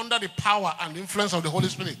speaking under the power and influence of the Holy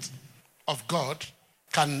Spirit of God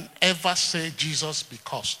can ever say Jesus be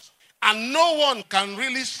cursed. And no one can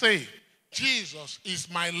really say Jesus is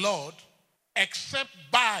my Lord except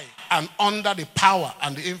by and under the power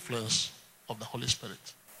and the influence of the Holy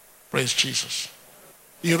Spirit. Praise Jesus.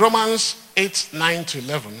 In Romans 8, 9 to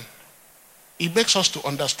 11, it makes us to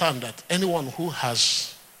understand that anyone who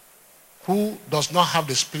does not have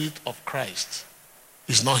the Spirit of Christ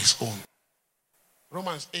is not his own.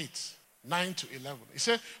 Romans 8, 9 to 11. It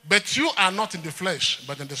says, but you are not in the flesh,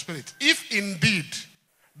 but in the Spirit. If indeed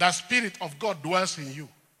the Spirit of God dwells in you.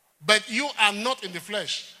 But you are not in the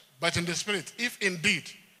flesh, but in the Spirit. If indeed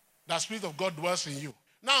the Spirit of God dwells in you.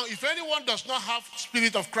 Now, if anyone does not have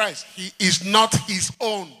Spirit of Christ, he is not his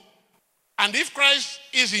own. And if Christ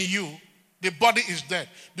is in you, the body is dead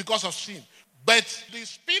because of sin. But the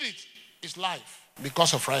Spirit is life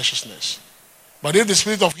because of righteousness. But if the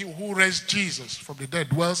Spirit of him who raised Jesus from the dead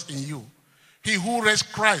dwells in you, he who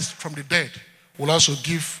raised Christ from the dead will also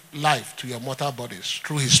give life to your mortal bodies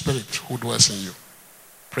through his Spirit who dwells in you.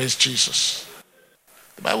 Praise Jesus.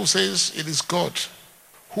 The Bible says it is God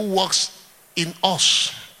who works in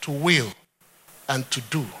us to will and to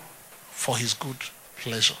do for his good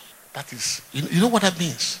pleasure. That is, you know what that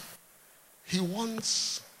means? He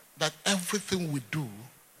wants that everything we do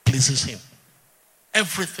pleases him.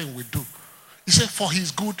 Everything we do. He said, for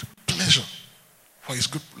his good pleasure. For his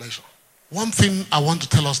good pleasure. One thing I want to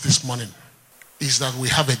tell us this morning is that we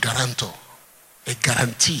have a guarantor. A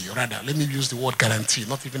guarantee, rather. Let me use the word guarantee,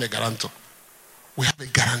 not even a guarantor. We have a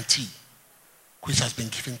guarantee which has been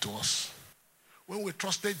given to us. When we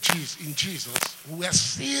trusted in Jesus, we were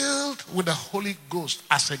sealed with the Holy Ghost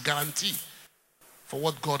as a guarantee for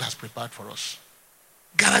what God has prepared for us.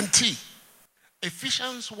 Guarantee.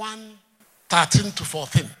 Ephesians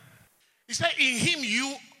 1:13-14. He said, in him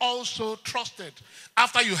you also trusted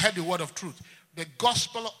after you heard the word of truth, the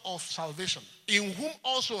gospel of salvation, in whom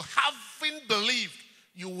also having believed,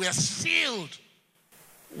 you were sealed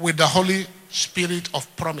with the Holy Spirit of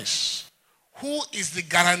promise, who is the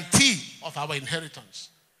guarantee of our inheritance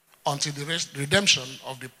until the redemption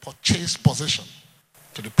of the purchased possession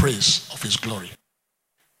to the praise of his glory.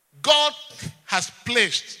 God has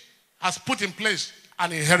put in place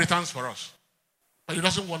an inheritance for us, but he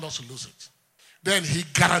doesn't want us to lose it. Then he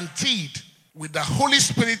guaranteed with the Holy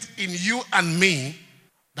Spirit in you and me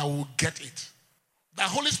that we'll get it. The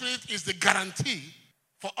Holy Spirit is the guarantee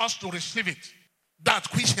for us to receive it, that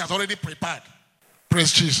which he has already prepared.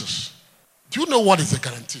 Praise Jesus. Do you know what is a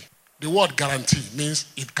guarantee? The word guarantee means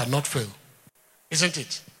it cannot fail. Isn't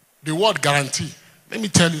it? The word guarantee. Let me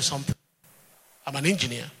tell you something. I'm an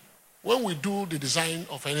engineer. When we do the design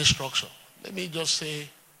of any structure, let me just say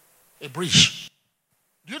a bridge.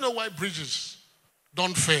 Do you know why bridges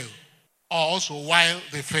don't fail? Or also why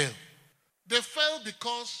they fail? They fail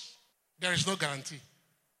because there is no guarantee.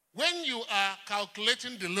 When you are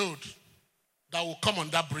calculating the load that will come on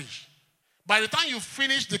that bridge, by the time you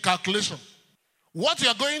finish the calculation, what you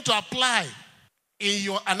are going to apply in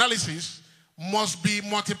your analysis must be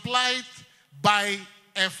multiplied by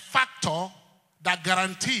a factor that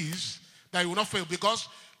guarantees that you will not fail. Because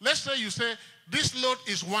let's say you say this load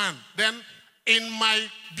is 1, then in my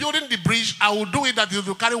building the bridge, I will do it that it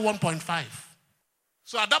will carry 1.5.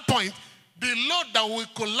 So at that point, the load that will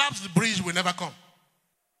collapse the bridge will never come.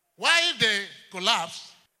 Why they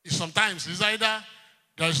collapse is sometimes is either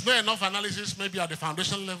there is not enough analysis, maybe at the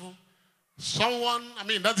foundation level.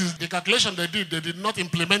 That is the calculation they did not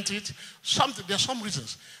implement it. There are some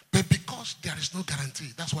reasons. But because there is no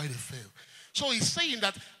guarantee, that's why they fail. So he's saying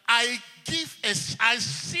that I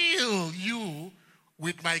seal you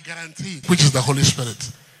with my guarantee, which is the Holy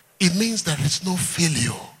Spirit. It means there is no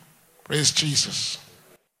failure. Praise Jesus.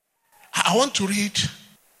 I want to read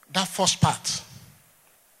that first part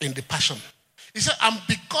in the Passion. He said, and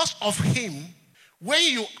because of him, when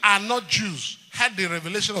you are not Jews, had the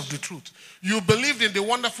revelation of the truth, you believed in the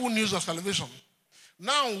wonderful news of salvation.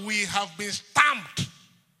 Now we have been stamped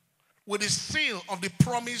with the seal of the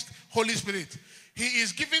promised Holy Spirit. He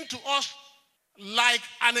is given to us like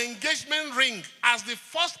an engagement ring as the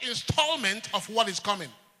first installment of what is coming.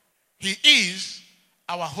 He is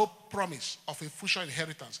our hope promise of a future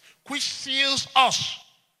inheritance, which seals us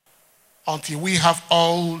until we have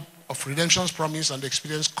all of redemption's promise and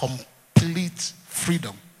experience complete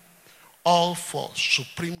freedom, all for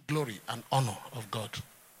supreme glory and honor of God.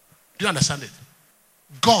 Do you understand it?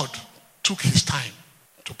 God took his time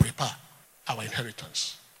to prepare our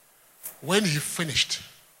inheritance. When he finished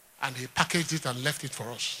and he packaged it and left it for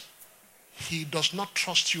us, he does not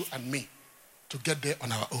trust you and me to get there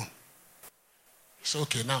on our own. He said,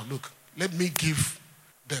 okay, now look, let me give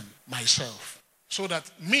them myself so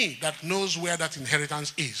that me that knows where that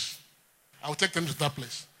inheritance is, I'll take them to that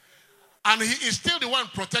place. And he is still the one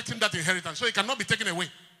protecting that inheritance, so it cannot be taken away.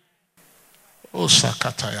 Oh,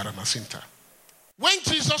 Sakata Yaramasinta. When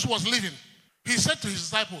Jesus was leaving, he said to his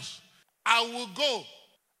disciples, I will go.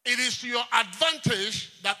 It is to your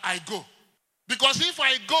advantage that I go. Because if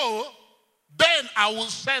I go, then I will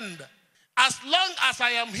send. As long as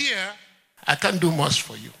I am here, I can't do much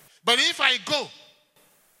for you. But if I go,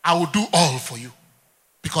 I will do all for you.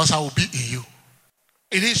 Because I will be in you.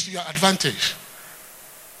 It is to your advantage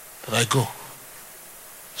that I go.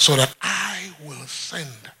 So that I will send.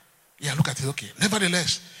 Yeah, look at it. Okay.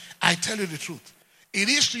 Nevertheless, I tell you the truth. It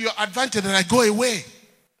is to your advantage that I go away.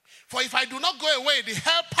 For if I do not go away, the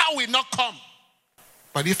helper will not come.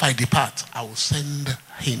 But if I depart, I will send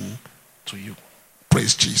him to you.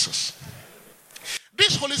 Praise Jesus.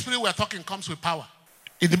 This Holy Spirit we are talking comes with power.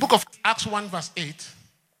 In the book of Acts 1 verse 8,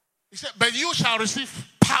 he said, but you shall receive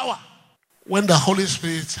power when the Holy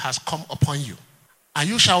Spirit has come upon you. And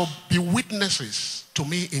you shall be witnesses to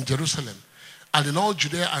me in Jerusalem and in all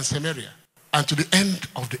Judea and Samaria and to the end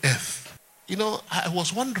of the earth. You know, I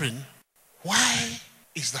was wondering, why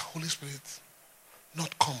is the Holy Spirit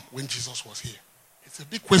not come when Jesus was here? It's a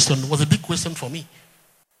big question. It was a big question for me.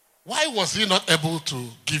 Why was he not able to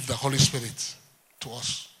give the Holy Spirit to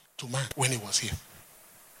us, to man, when he was here.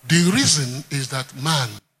 The reason is that man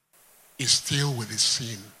is still with his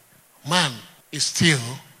sin. Man is still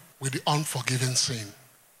with the unforgiven sin.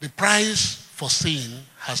 The price for sin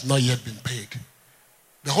has not yet been paid.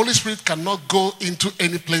 The Holy Spirit cannot go into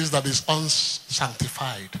any place that is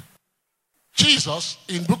unsanctified. Jesus,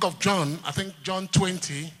 in book of John, I think John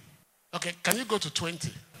 20, okay, can you go to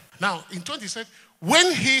 20? Now, in 20 he said,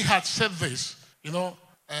 when he had said this,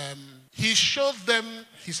 he showed them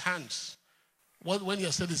his hands. When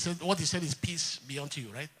he said, what he said is peace be unto you,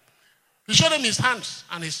 right? He showed them his hands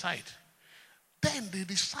and his side. Then the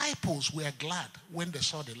disciples were glad when they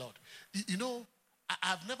saw the Lord.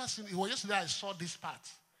 I've never seen, it was yesterday I saw this part.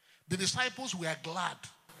 The disciples were glad.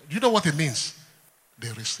 Do you know what it means? They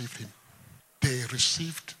received him. They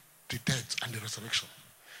received the death and the resurrection.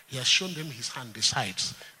 He has shown them his hand, the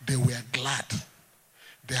sides. They were glad.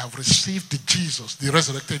 They have received the Jesus, the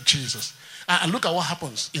resurrected Jesus. And look at what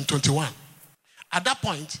happens in 21. At that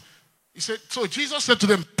point, he said, so Jesus said to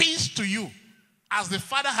them, peace to you. As the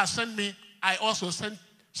Father has sent me, I also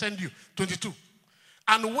send you. 22.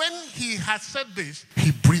 And when he had said this,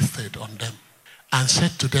 he breathed on them and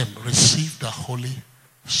said to them, receive the Holy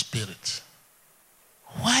Spirit.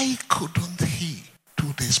 Why couldn't he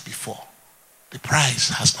do this before? The price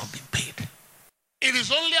has not been paid. It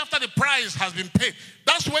is only after the price has been paid.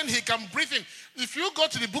 That's when he can breathe in. If you go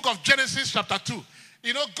to the book of Genesis chapter 2,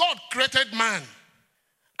 God created man.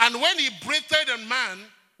 And when he breathed on man,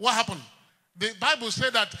 what happened? The Bible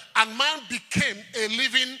said that, and man became a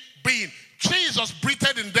living being. Jesus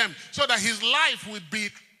breathed in them so that his life would be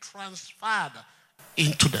transferred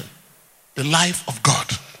into them. The life of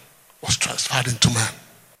God was transferred into man,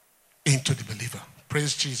 into the believer.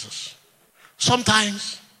 Praise Jesus.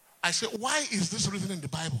 Sometimes I say, why is this written in the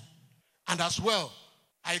Bible? And as well,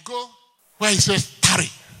 I go where he says, tarry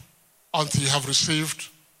until you have received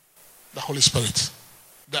the Holy Spirit.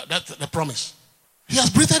 That's the promise. He has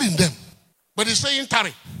breathed in them. But he's saying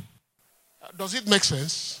tarry. Does it make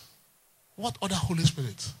sense? What other Holy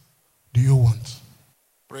Spirit do you want?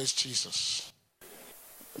 Praise Jesus.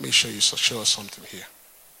 Let me show us something here.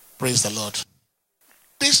 Praise the Lord.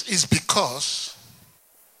 This is because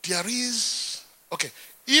there is,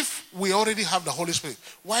 if we already have the Holy Spirit,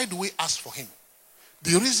 why do we ask for him?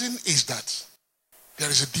 The reason is that there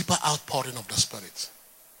is a deeper outpouring of the Spirit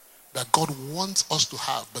that God wants us to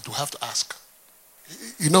have, but we have to ask.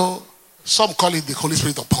 Some call it the Holy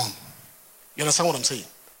Spirit upon. You understand what I'm saying?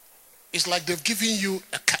 It's like they've given you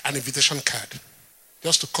an invitation card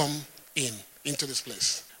just to come into this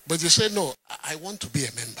place. But you say, no, I want to be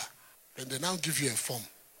a member. Then they now give you a form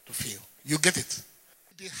to fill. You get it.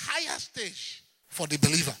 The higher stage for the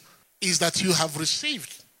believer is that you have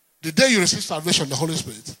received, the day you receive salvation, the Holy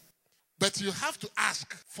Spirit. But you have to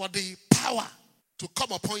ask for the power to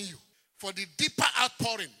come upon you, for the deeper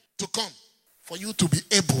outpouring to come, for you to be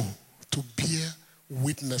able to bear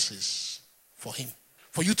witnesses for him,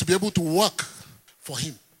 for you to be able to work for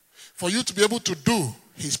him, for you to be able to do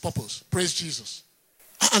his purpose. Praise Jesus.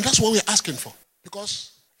 And that's what we're asking for.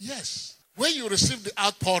 Because, yes, when you receive the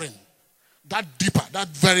outpouring, that deeper, that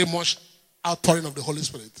very much outpouring of the Holy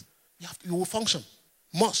Spirit, you will function.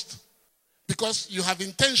 Must. Because you have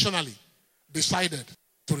intentionally decided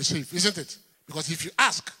to receive, isn't it? Because if you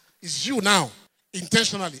ask, it's you now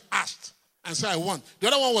intentionally asked and say, I want. The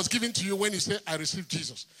other one was given to you when you say, I received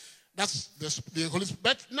Jesus. That's the Holy Spirit.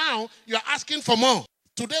 But now you are asking for more.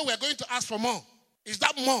 Today we are going to ask for more. Is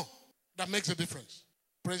that more that makes a difference?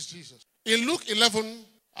 Praise Jesus. In Luke 11,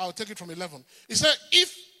 I'll take it from 11. He said,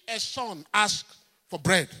 if a son asks for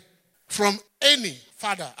bread from any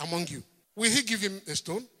father among you, will he give him a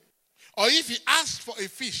stone? Or if he asks for a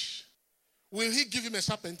fish, will he give him a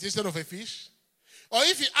serpent instead of a fish? Or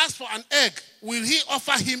if he asks for an egg, will he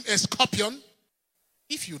offer him a scorpion?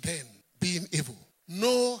 If you then, being evil,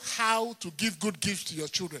 know how to give good gifts to your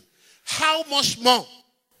children, how much more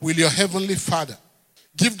will your heavenly Father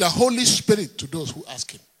give the Holy Spirit to those who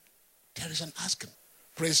ask him? There is an asking.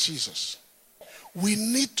 Praise Jesus. We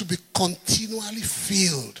need to be continually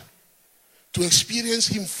filled to experience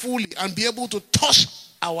him fully and be able to touch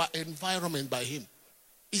our environment by him.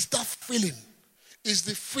 It's that feeling. It's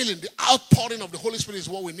the feeling, the outpouring of the Holy Spirit is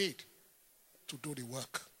what we need to do the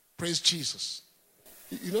work. Praise Jesus.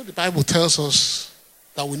 The Bible tells us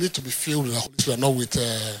that we need to be filled with the Holy Spirit,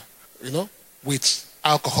 not with, with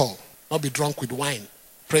alcohol, not be drunk with wine.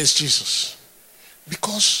 Praise Jesus.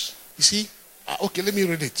 Because, you see, let me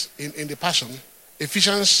read it in the Passion.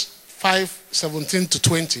 Ephesians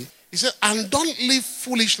 5:17-20. He said, and don't live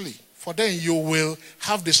foolishly, for then you will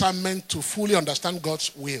have discernment to fully understand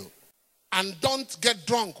God's will. And don't get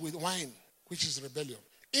drunk with wine, which is rebellion.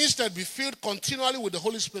 Instead, be filled continually with the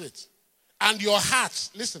Holy Spirit. And your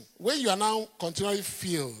hearts, listen, when you are now continually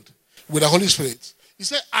filled with the Holy Spirit, he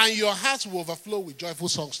said, and your hearts will overflow with joyful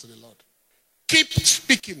songs to the Lord. Keep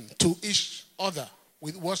speaking to each other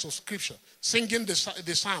with words of scripture, singing the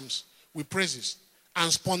psalms with praises,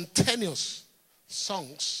 and spontaneous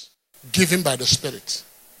songs given by the Spirit.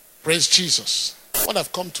 Praise Jesus. What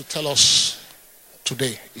I've come to tell us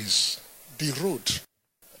today is the road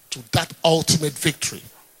to that ultimate victory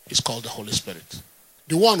is called the Holy Spirit.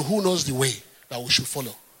 The one who knows the way that we should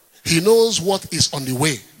follow. He knows what is on the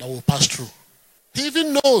way that we'll pass through. He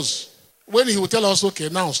even knows when he will tell us, okay,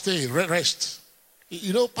 now stay, rest.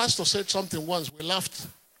 You know, Pastor said something once, we laughed,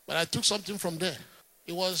 but I took something from there.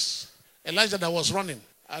 It was Elijah that was running,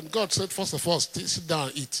 and God said, first of all, sit down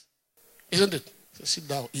and eat. Isn't it? So sit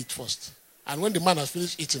down, eat first. And when the man has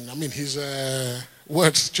finished eating, his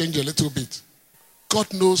words change a little bit.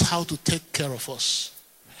 God knows how to take care of us.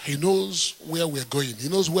 He knows where we're going. He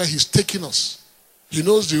knows where he's taking us. He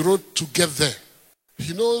knows the road to get there.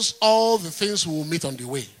 He knows all the things we will meet on the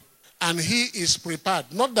way. And he is prepared.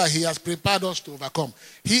 Not that he has prepared us to overcome.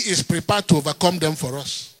 He is prepared to overcome them for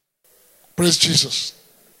us. Praise Jesus.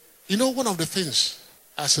 You know, one of the things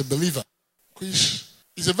as a believer, which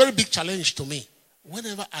is a very big challenge to me,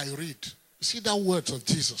 whenever I read, you see that words of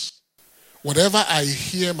Jesus. Whatever I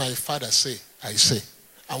hear my Father say, I say.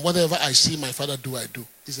 And whatever I see my Father do, I do.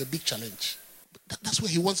 It's a big challenge. That's where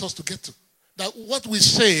he wants us to get to. That what we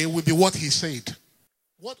say will be what he said.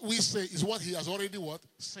 What we say is what he has already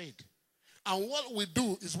said. And what we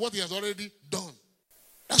do is what he has already done.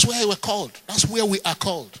 That's where we're called. That's where we are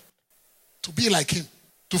called. To be like him.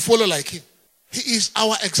 To follow like him. He is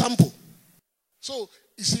our example. So,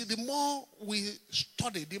 you see, the more we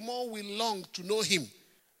study, the more we long to know him,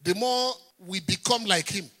 the more we become like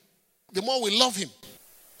him, the more we love him.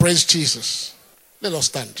 Praise Jesus. Let us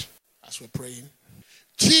stand as we're praying.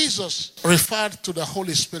 Jesus referred to the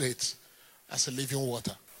Holy Spirit as a living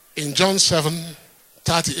water. In John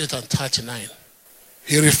 7:38 and 39,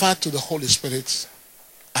 he referred to the Holy Spirit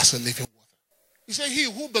as a living water. He said,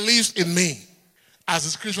 he who believes in me, as the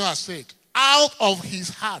scripture has said, out of his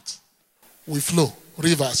heart will flow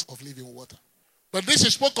rivers of living water. But this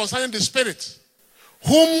is spoke concerning the Spirit,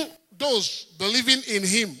 whom those believing in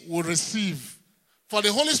him will receive. For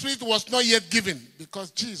the Holy Spirit was not yet given,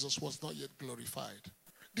 because Jesus was not yet glorified.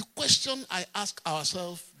 The question I ask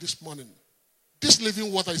ourselves this morning, this living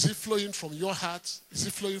water, is it flowing from your heart? Is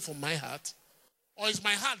it flowing from my heart? Or is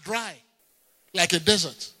my heart dry, like a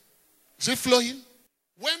desert? Is it flowing?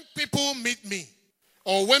 When people meet me,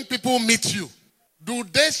 or when people meet you, do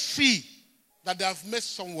they see that they have met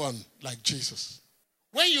someone like Jesus?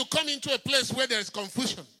 When you come into a place where there is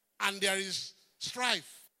confusion, and there is strife,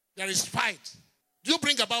 there is fight, do you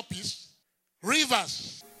bring about peace?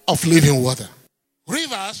 Rivers of living water.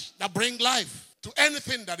 Rivers that bring life to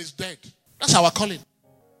anything that is dead. That's our calling.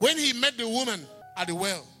 When he met the woman at the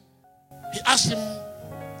well, he asked him,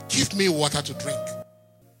 give me water to drink.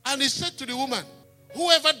 And he said to the woman,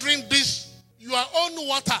 whoever drink this, your own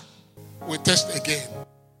water, will thirst again.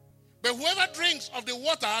 But whoever drinks of the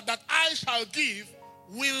water that I shall give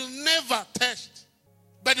will never thirst.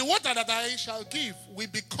 But the water that I shall give will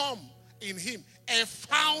become in him a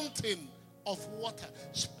fountain of water,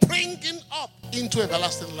 springing up into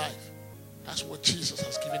everlasting life. That's what Jesus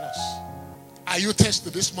has given us. Are you thirsty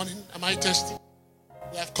this morning? Am I thirsty?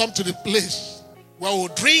 We have come to the place where we'll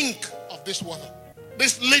drink of this water,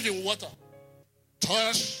 this living water.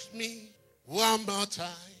 Touch me one more time.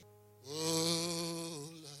 Oh,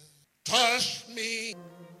 Lord. Touch me.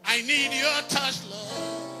 I need your touch,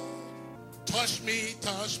 Lord. Touch me,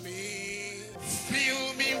 touch me.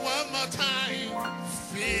 Feel me one more time.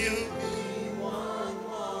 Feel me one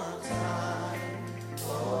more time.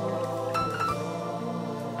 Oh, Lord.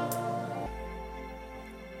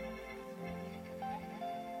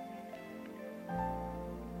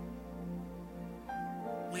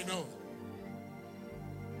 We know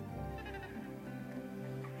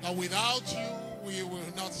that without you, we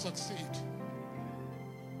will not succeed.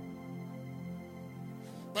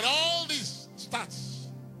 But all this starts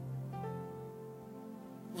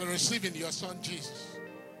with receiving your son Jesus.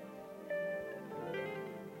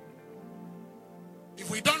 If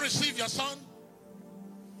we don't receive your son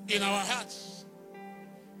in our hearts,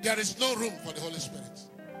 there is no room for the Holy Spirit.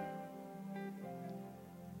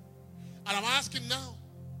 And I'm asking now,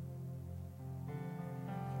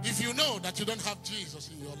 if you know that you don't have Jesus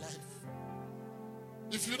in your life,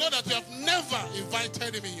 if you know that you have never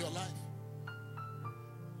invited him in your life,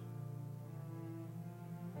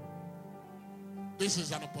 this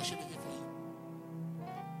is an opportunity for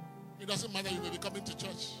you. It doesn't matter, you may be coming to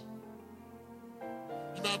church.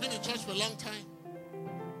 You may have been in church for a long time.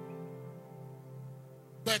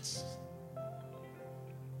 But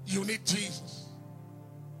you need Jesus.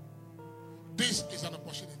 This is an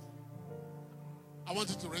opportunity. I want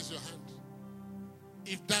you to raise your hand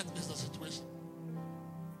if that is the situation.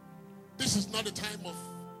 This is not a time of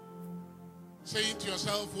saying to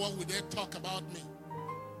yourself, what would they talk about me?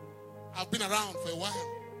 I've been around for a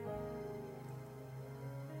while.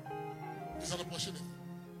 It's an opportunity.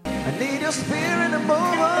 I need your spirit to move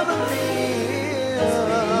over me.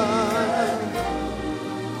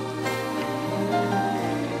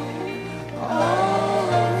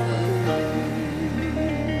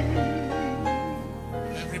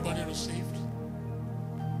 Everybody received the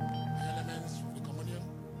elements of the communion.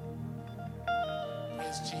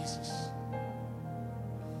 Praise Jesus.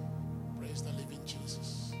 Praise the living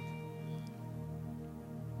Jesus.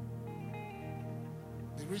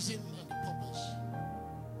 The reason and the purpose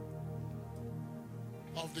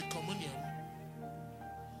of the communion,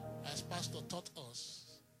 as Pastor taught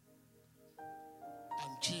us,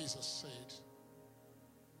 and Jesus said,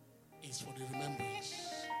 is for the remembrance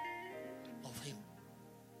of him.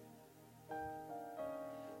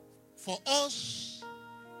 For us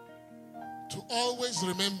to always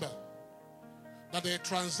remember that a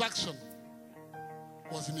transaction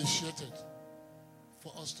was initiated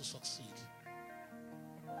for us to succeed.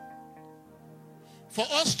 For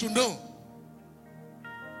us to know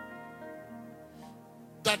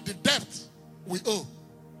that the debt we owe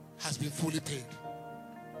has been fully paid.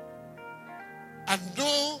 And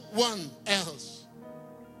no one else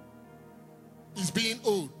is being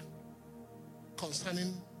owed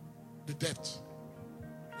concerning the debt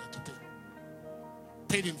we have to pay.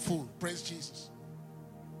 Paid in full. Praise Jesus.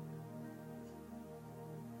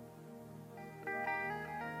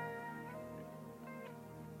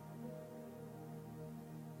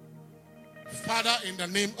 Father, in the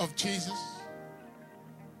name of Jesus,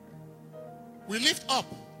 we lift up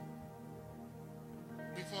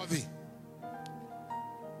before thee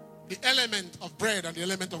the element of bread and the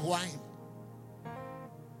element of wine.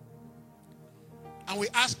 And we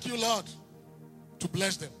ask you, Lord, to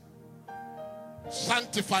bless them,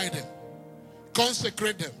 sanctify them,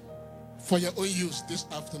 consecrate them for your own use this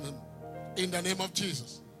afternoon. In the name of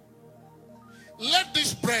Jesus. Let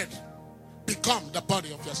this bread become the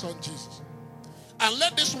body of your son Jesus. And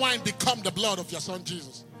let this wine become the blood of your son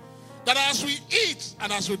Jesus. That as we eat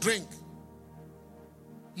and as we drink,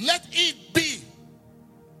 let it be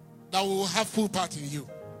that we will have full part in you.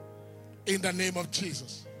 In the name of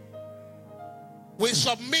Jesus. We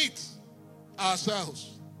submit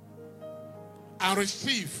ourselves and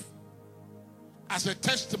receive as a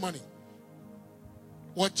testimony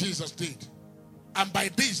what Jesus did. And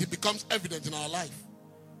by this it becomes evident in our life.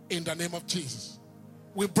 In the name of Jesus.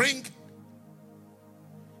 We bring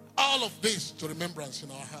all of this to remembrance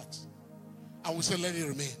in our hearts. And we say, let it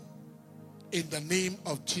remain. In the name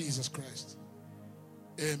of Jesus Christ.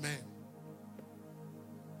 Amen.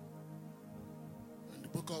 In the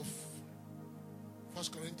book of 1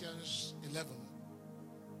 Corinthians 11.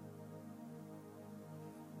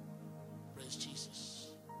 Praise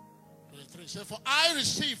Jesus. 23 says, for I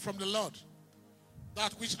received from the Lord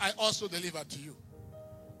that which I also delivered to you.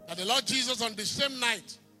 That the Lord Jesus, on the same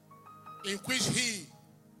night in which he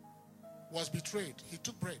was betrayed, he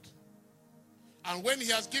took bread. And when he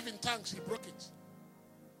has given thanks, he broke it.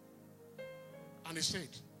 And he said,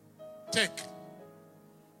 take,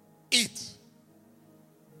 eat.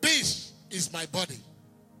 This is my body,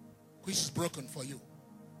 which is broken for you.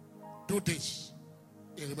 Do this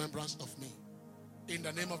in remembrance of me. In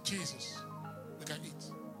the name of Jesus, we can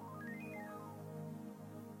eat.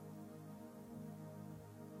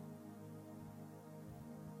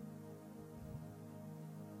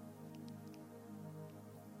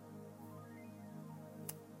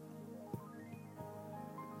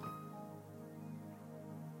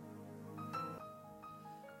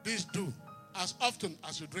 This do as often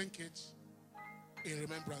as you drink it in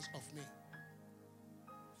remembrance of me.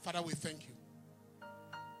 Father, we thank you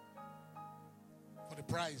for the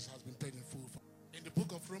price has been paid in full. In the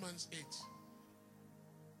book of Romans 8,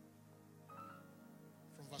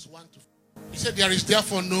 from verse 1 to 4, he said, there is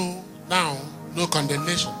therefore no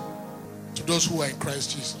condemnation to those who are in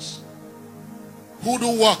Christ Jesus, who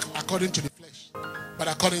do walk according to the flesh, but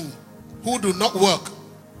who do not work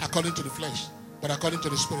according to the flesh, but according to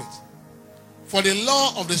the Spirit. For the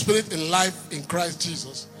law of the Spirit in life in Christ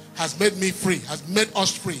Jesus has made me free, has made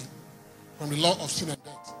us free from the law of sin and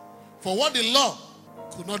death. For what the law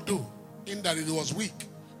could not do, in that it was weak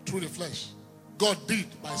through the flesh, God did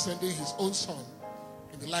by sending his own Son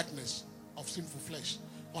in the likeness of sinful flesh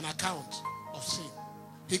on account of sin.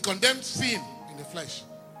 He condemned sin in the flesh,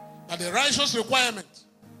 that the righteous requirement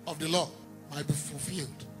of the law might be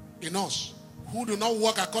fulfilled in us, who do not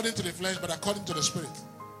walk according to the flesh, but according to the Spirit.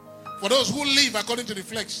 For those who live according to the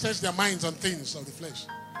flesh set their minds on things of the flesh.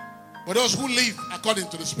 For those who live according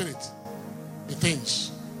to the Spirit, the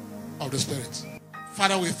things of the Spirit.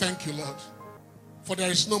 Father, we thank you, Lord, for there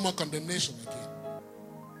is no more condemnation again.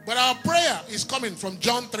 But our prayer is coming from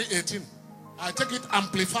John 3:18. I take it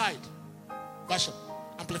amplified version,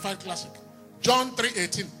 amplified classic. John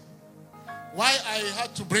 3:18. Why I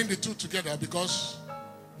had to bring the two together? Because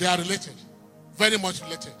they are related, very much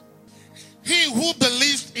related. He who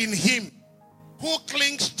believes in him, who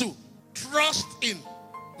clings to, trusts in,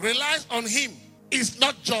 relies on him, is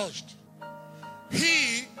not judged.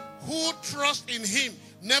 He who trusts in him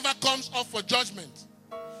never comes up for judgment.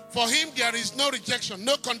 For him there is no rejection,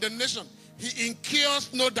 no condemnation. He incurs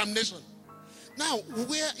no damnation. Now,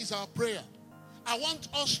 where is our prayer? I want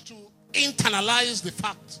us to internalize the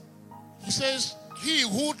fact. He says, he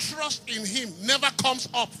who trusts in him never comes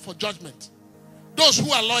up for judgment. Those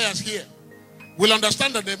who are lawyers here will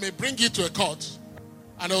understand that they may bring you to a court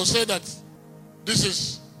and they will say that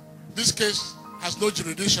this case has no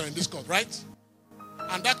jurisdiction in this court, right?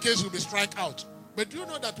 And that case will be struck out. But do you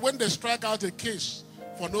know that when they strike out a case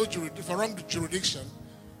for wrong jurisdiction,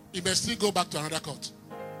 it may still go back to another court?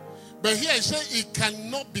 But here I say it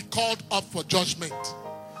cannot be called up for judgment.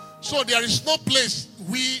 So there is no place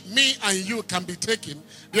me and you can be taken.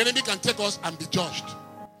 The enemy can take us and be judged.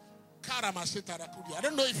 I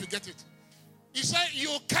don't know if you get it. He said,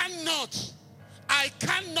 I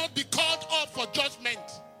cannot be called up for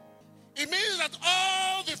judgment. It means that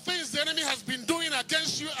all the things the enemy has been doing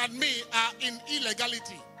against you and me are in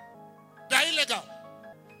illegality. They are illegal.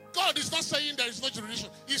 God is not saying there is no jurisdiction.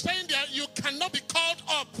 He's saying that you cannot be called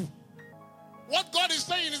up. What God is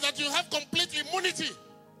saying is that you have complete immunity.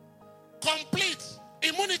 Complete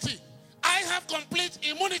immunity. I have complete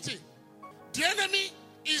immunity. The enemy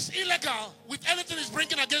is illegal with anything he's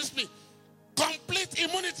bringing against me. Complete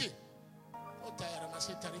immunity.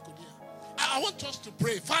 I want us to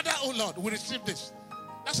pray. Father, oh Lord, we receive this.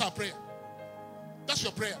 That's our prayer. That's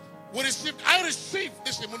your prayer. I receive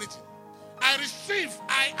this immunity. I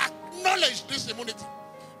acknowledge this immunity.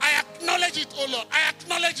 I acknowledge it, oh Lord. I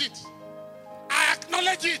acknowledge it. I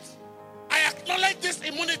acknowledge it. I acknowledge this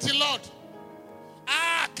immunity, Lord.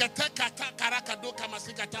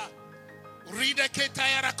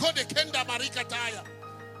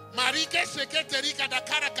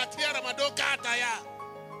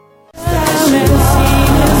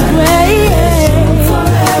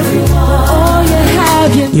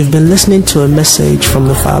 You've been listening to a message from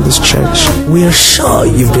the Father's Church. We are sure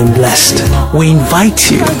you've been blessed. We invite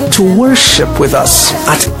you to worship with us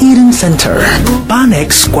at Eden Center,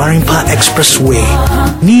 Banex Gwarimpa Expressway,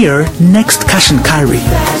 near Next Cash and Carry,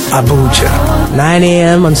 Abuja. 9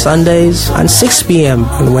 a.m. on Sundays and 6 p.m.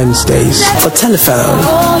 on Wednesdays. For telephone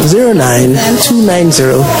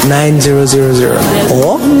 09-290-9000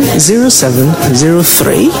 or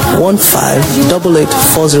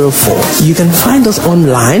 0703-1588-404. You can find us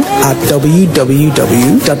online at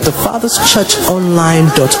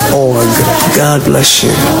www.thefatherschurchonline.org. God bless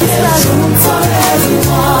you.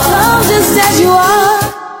 Just as you are.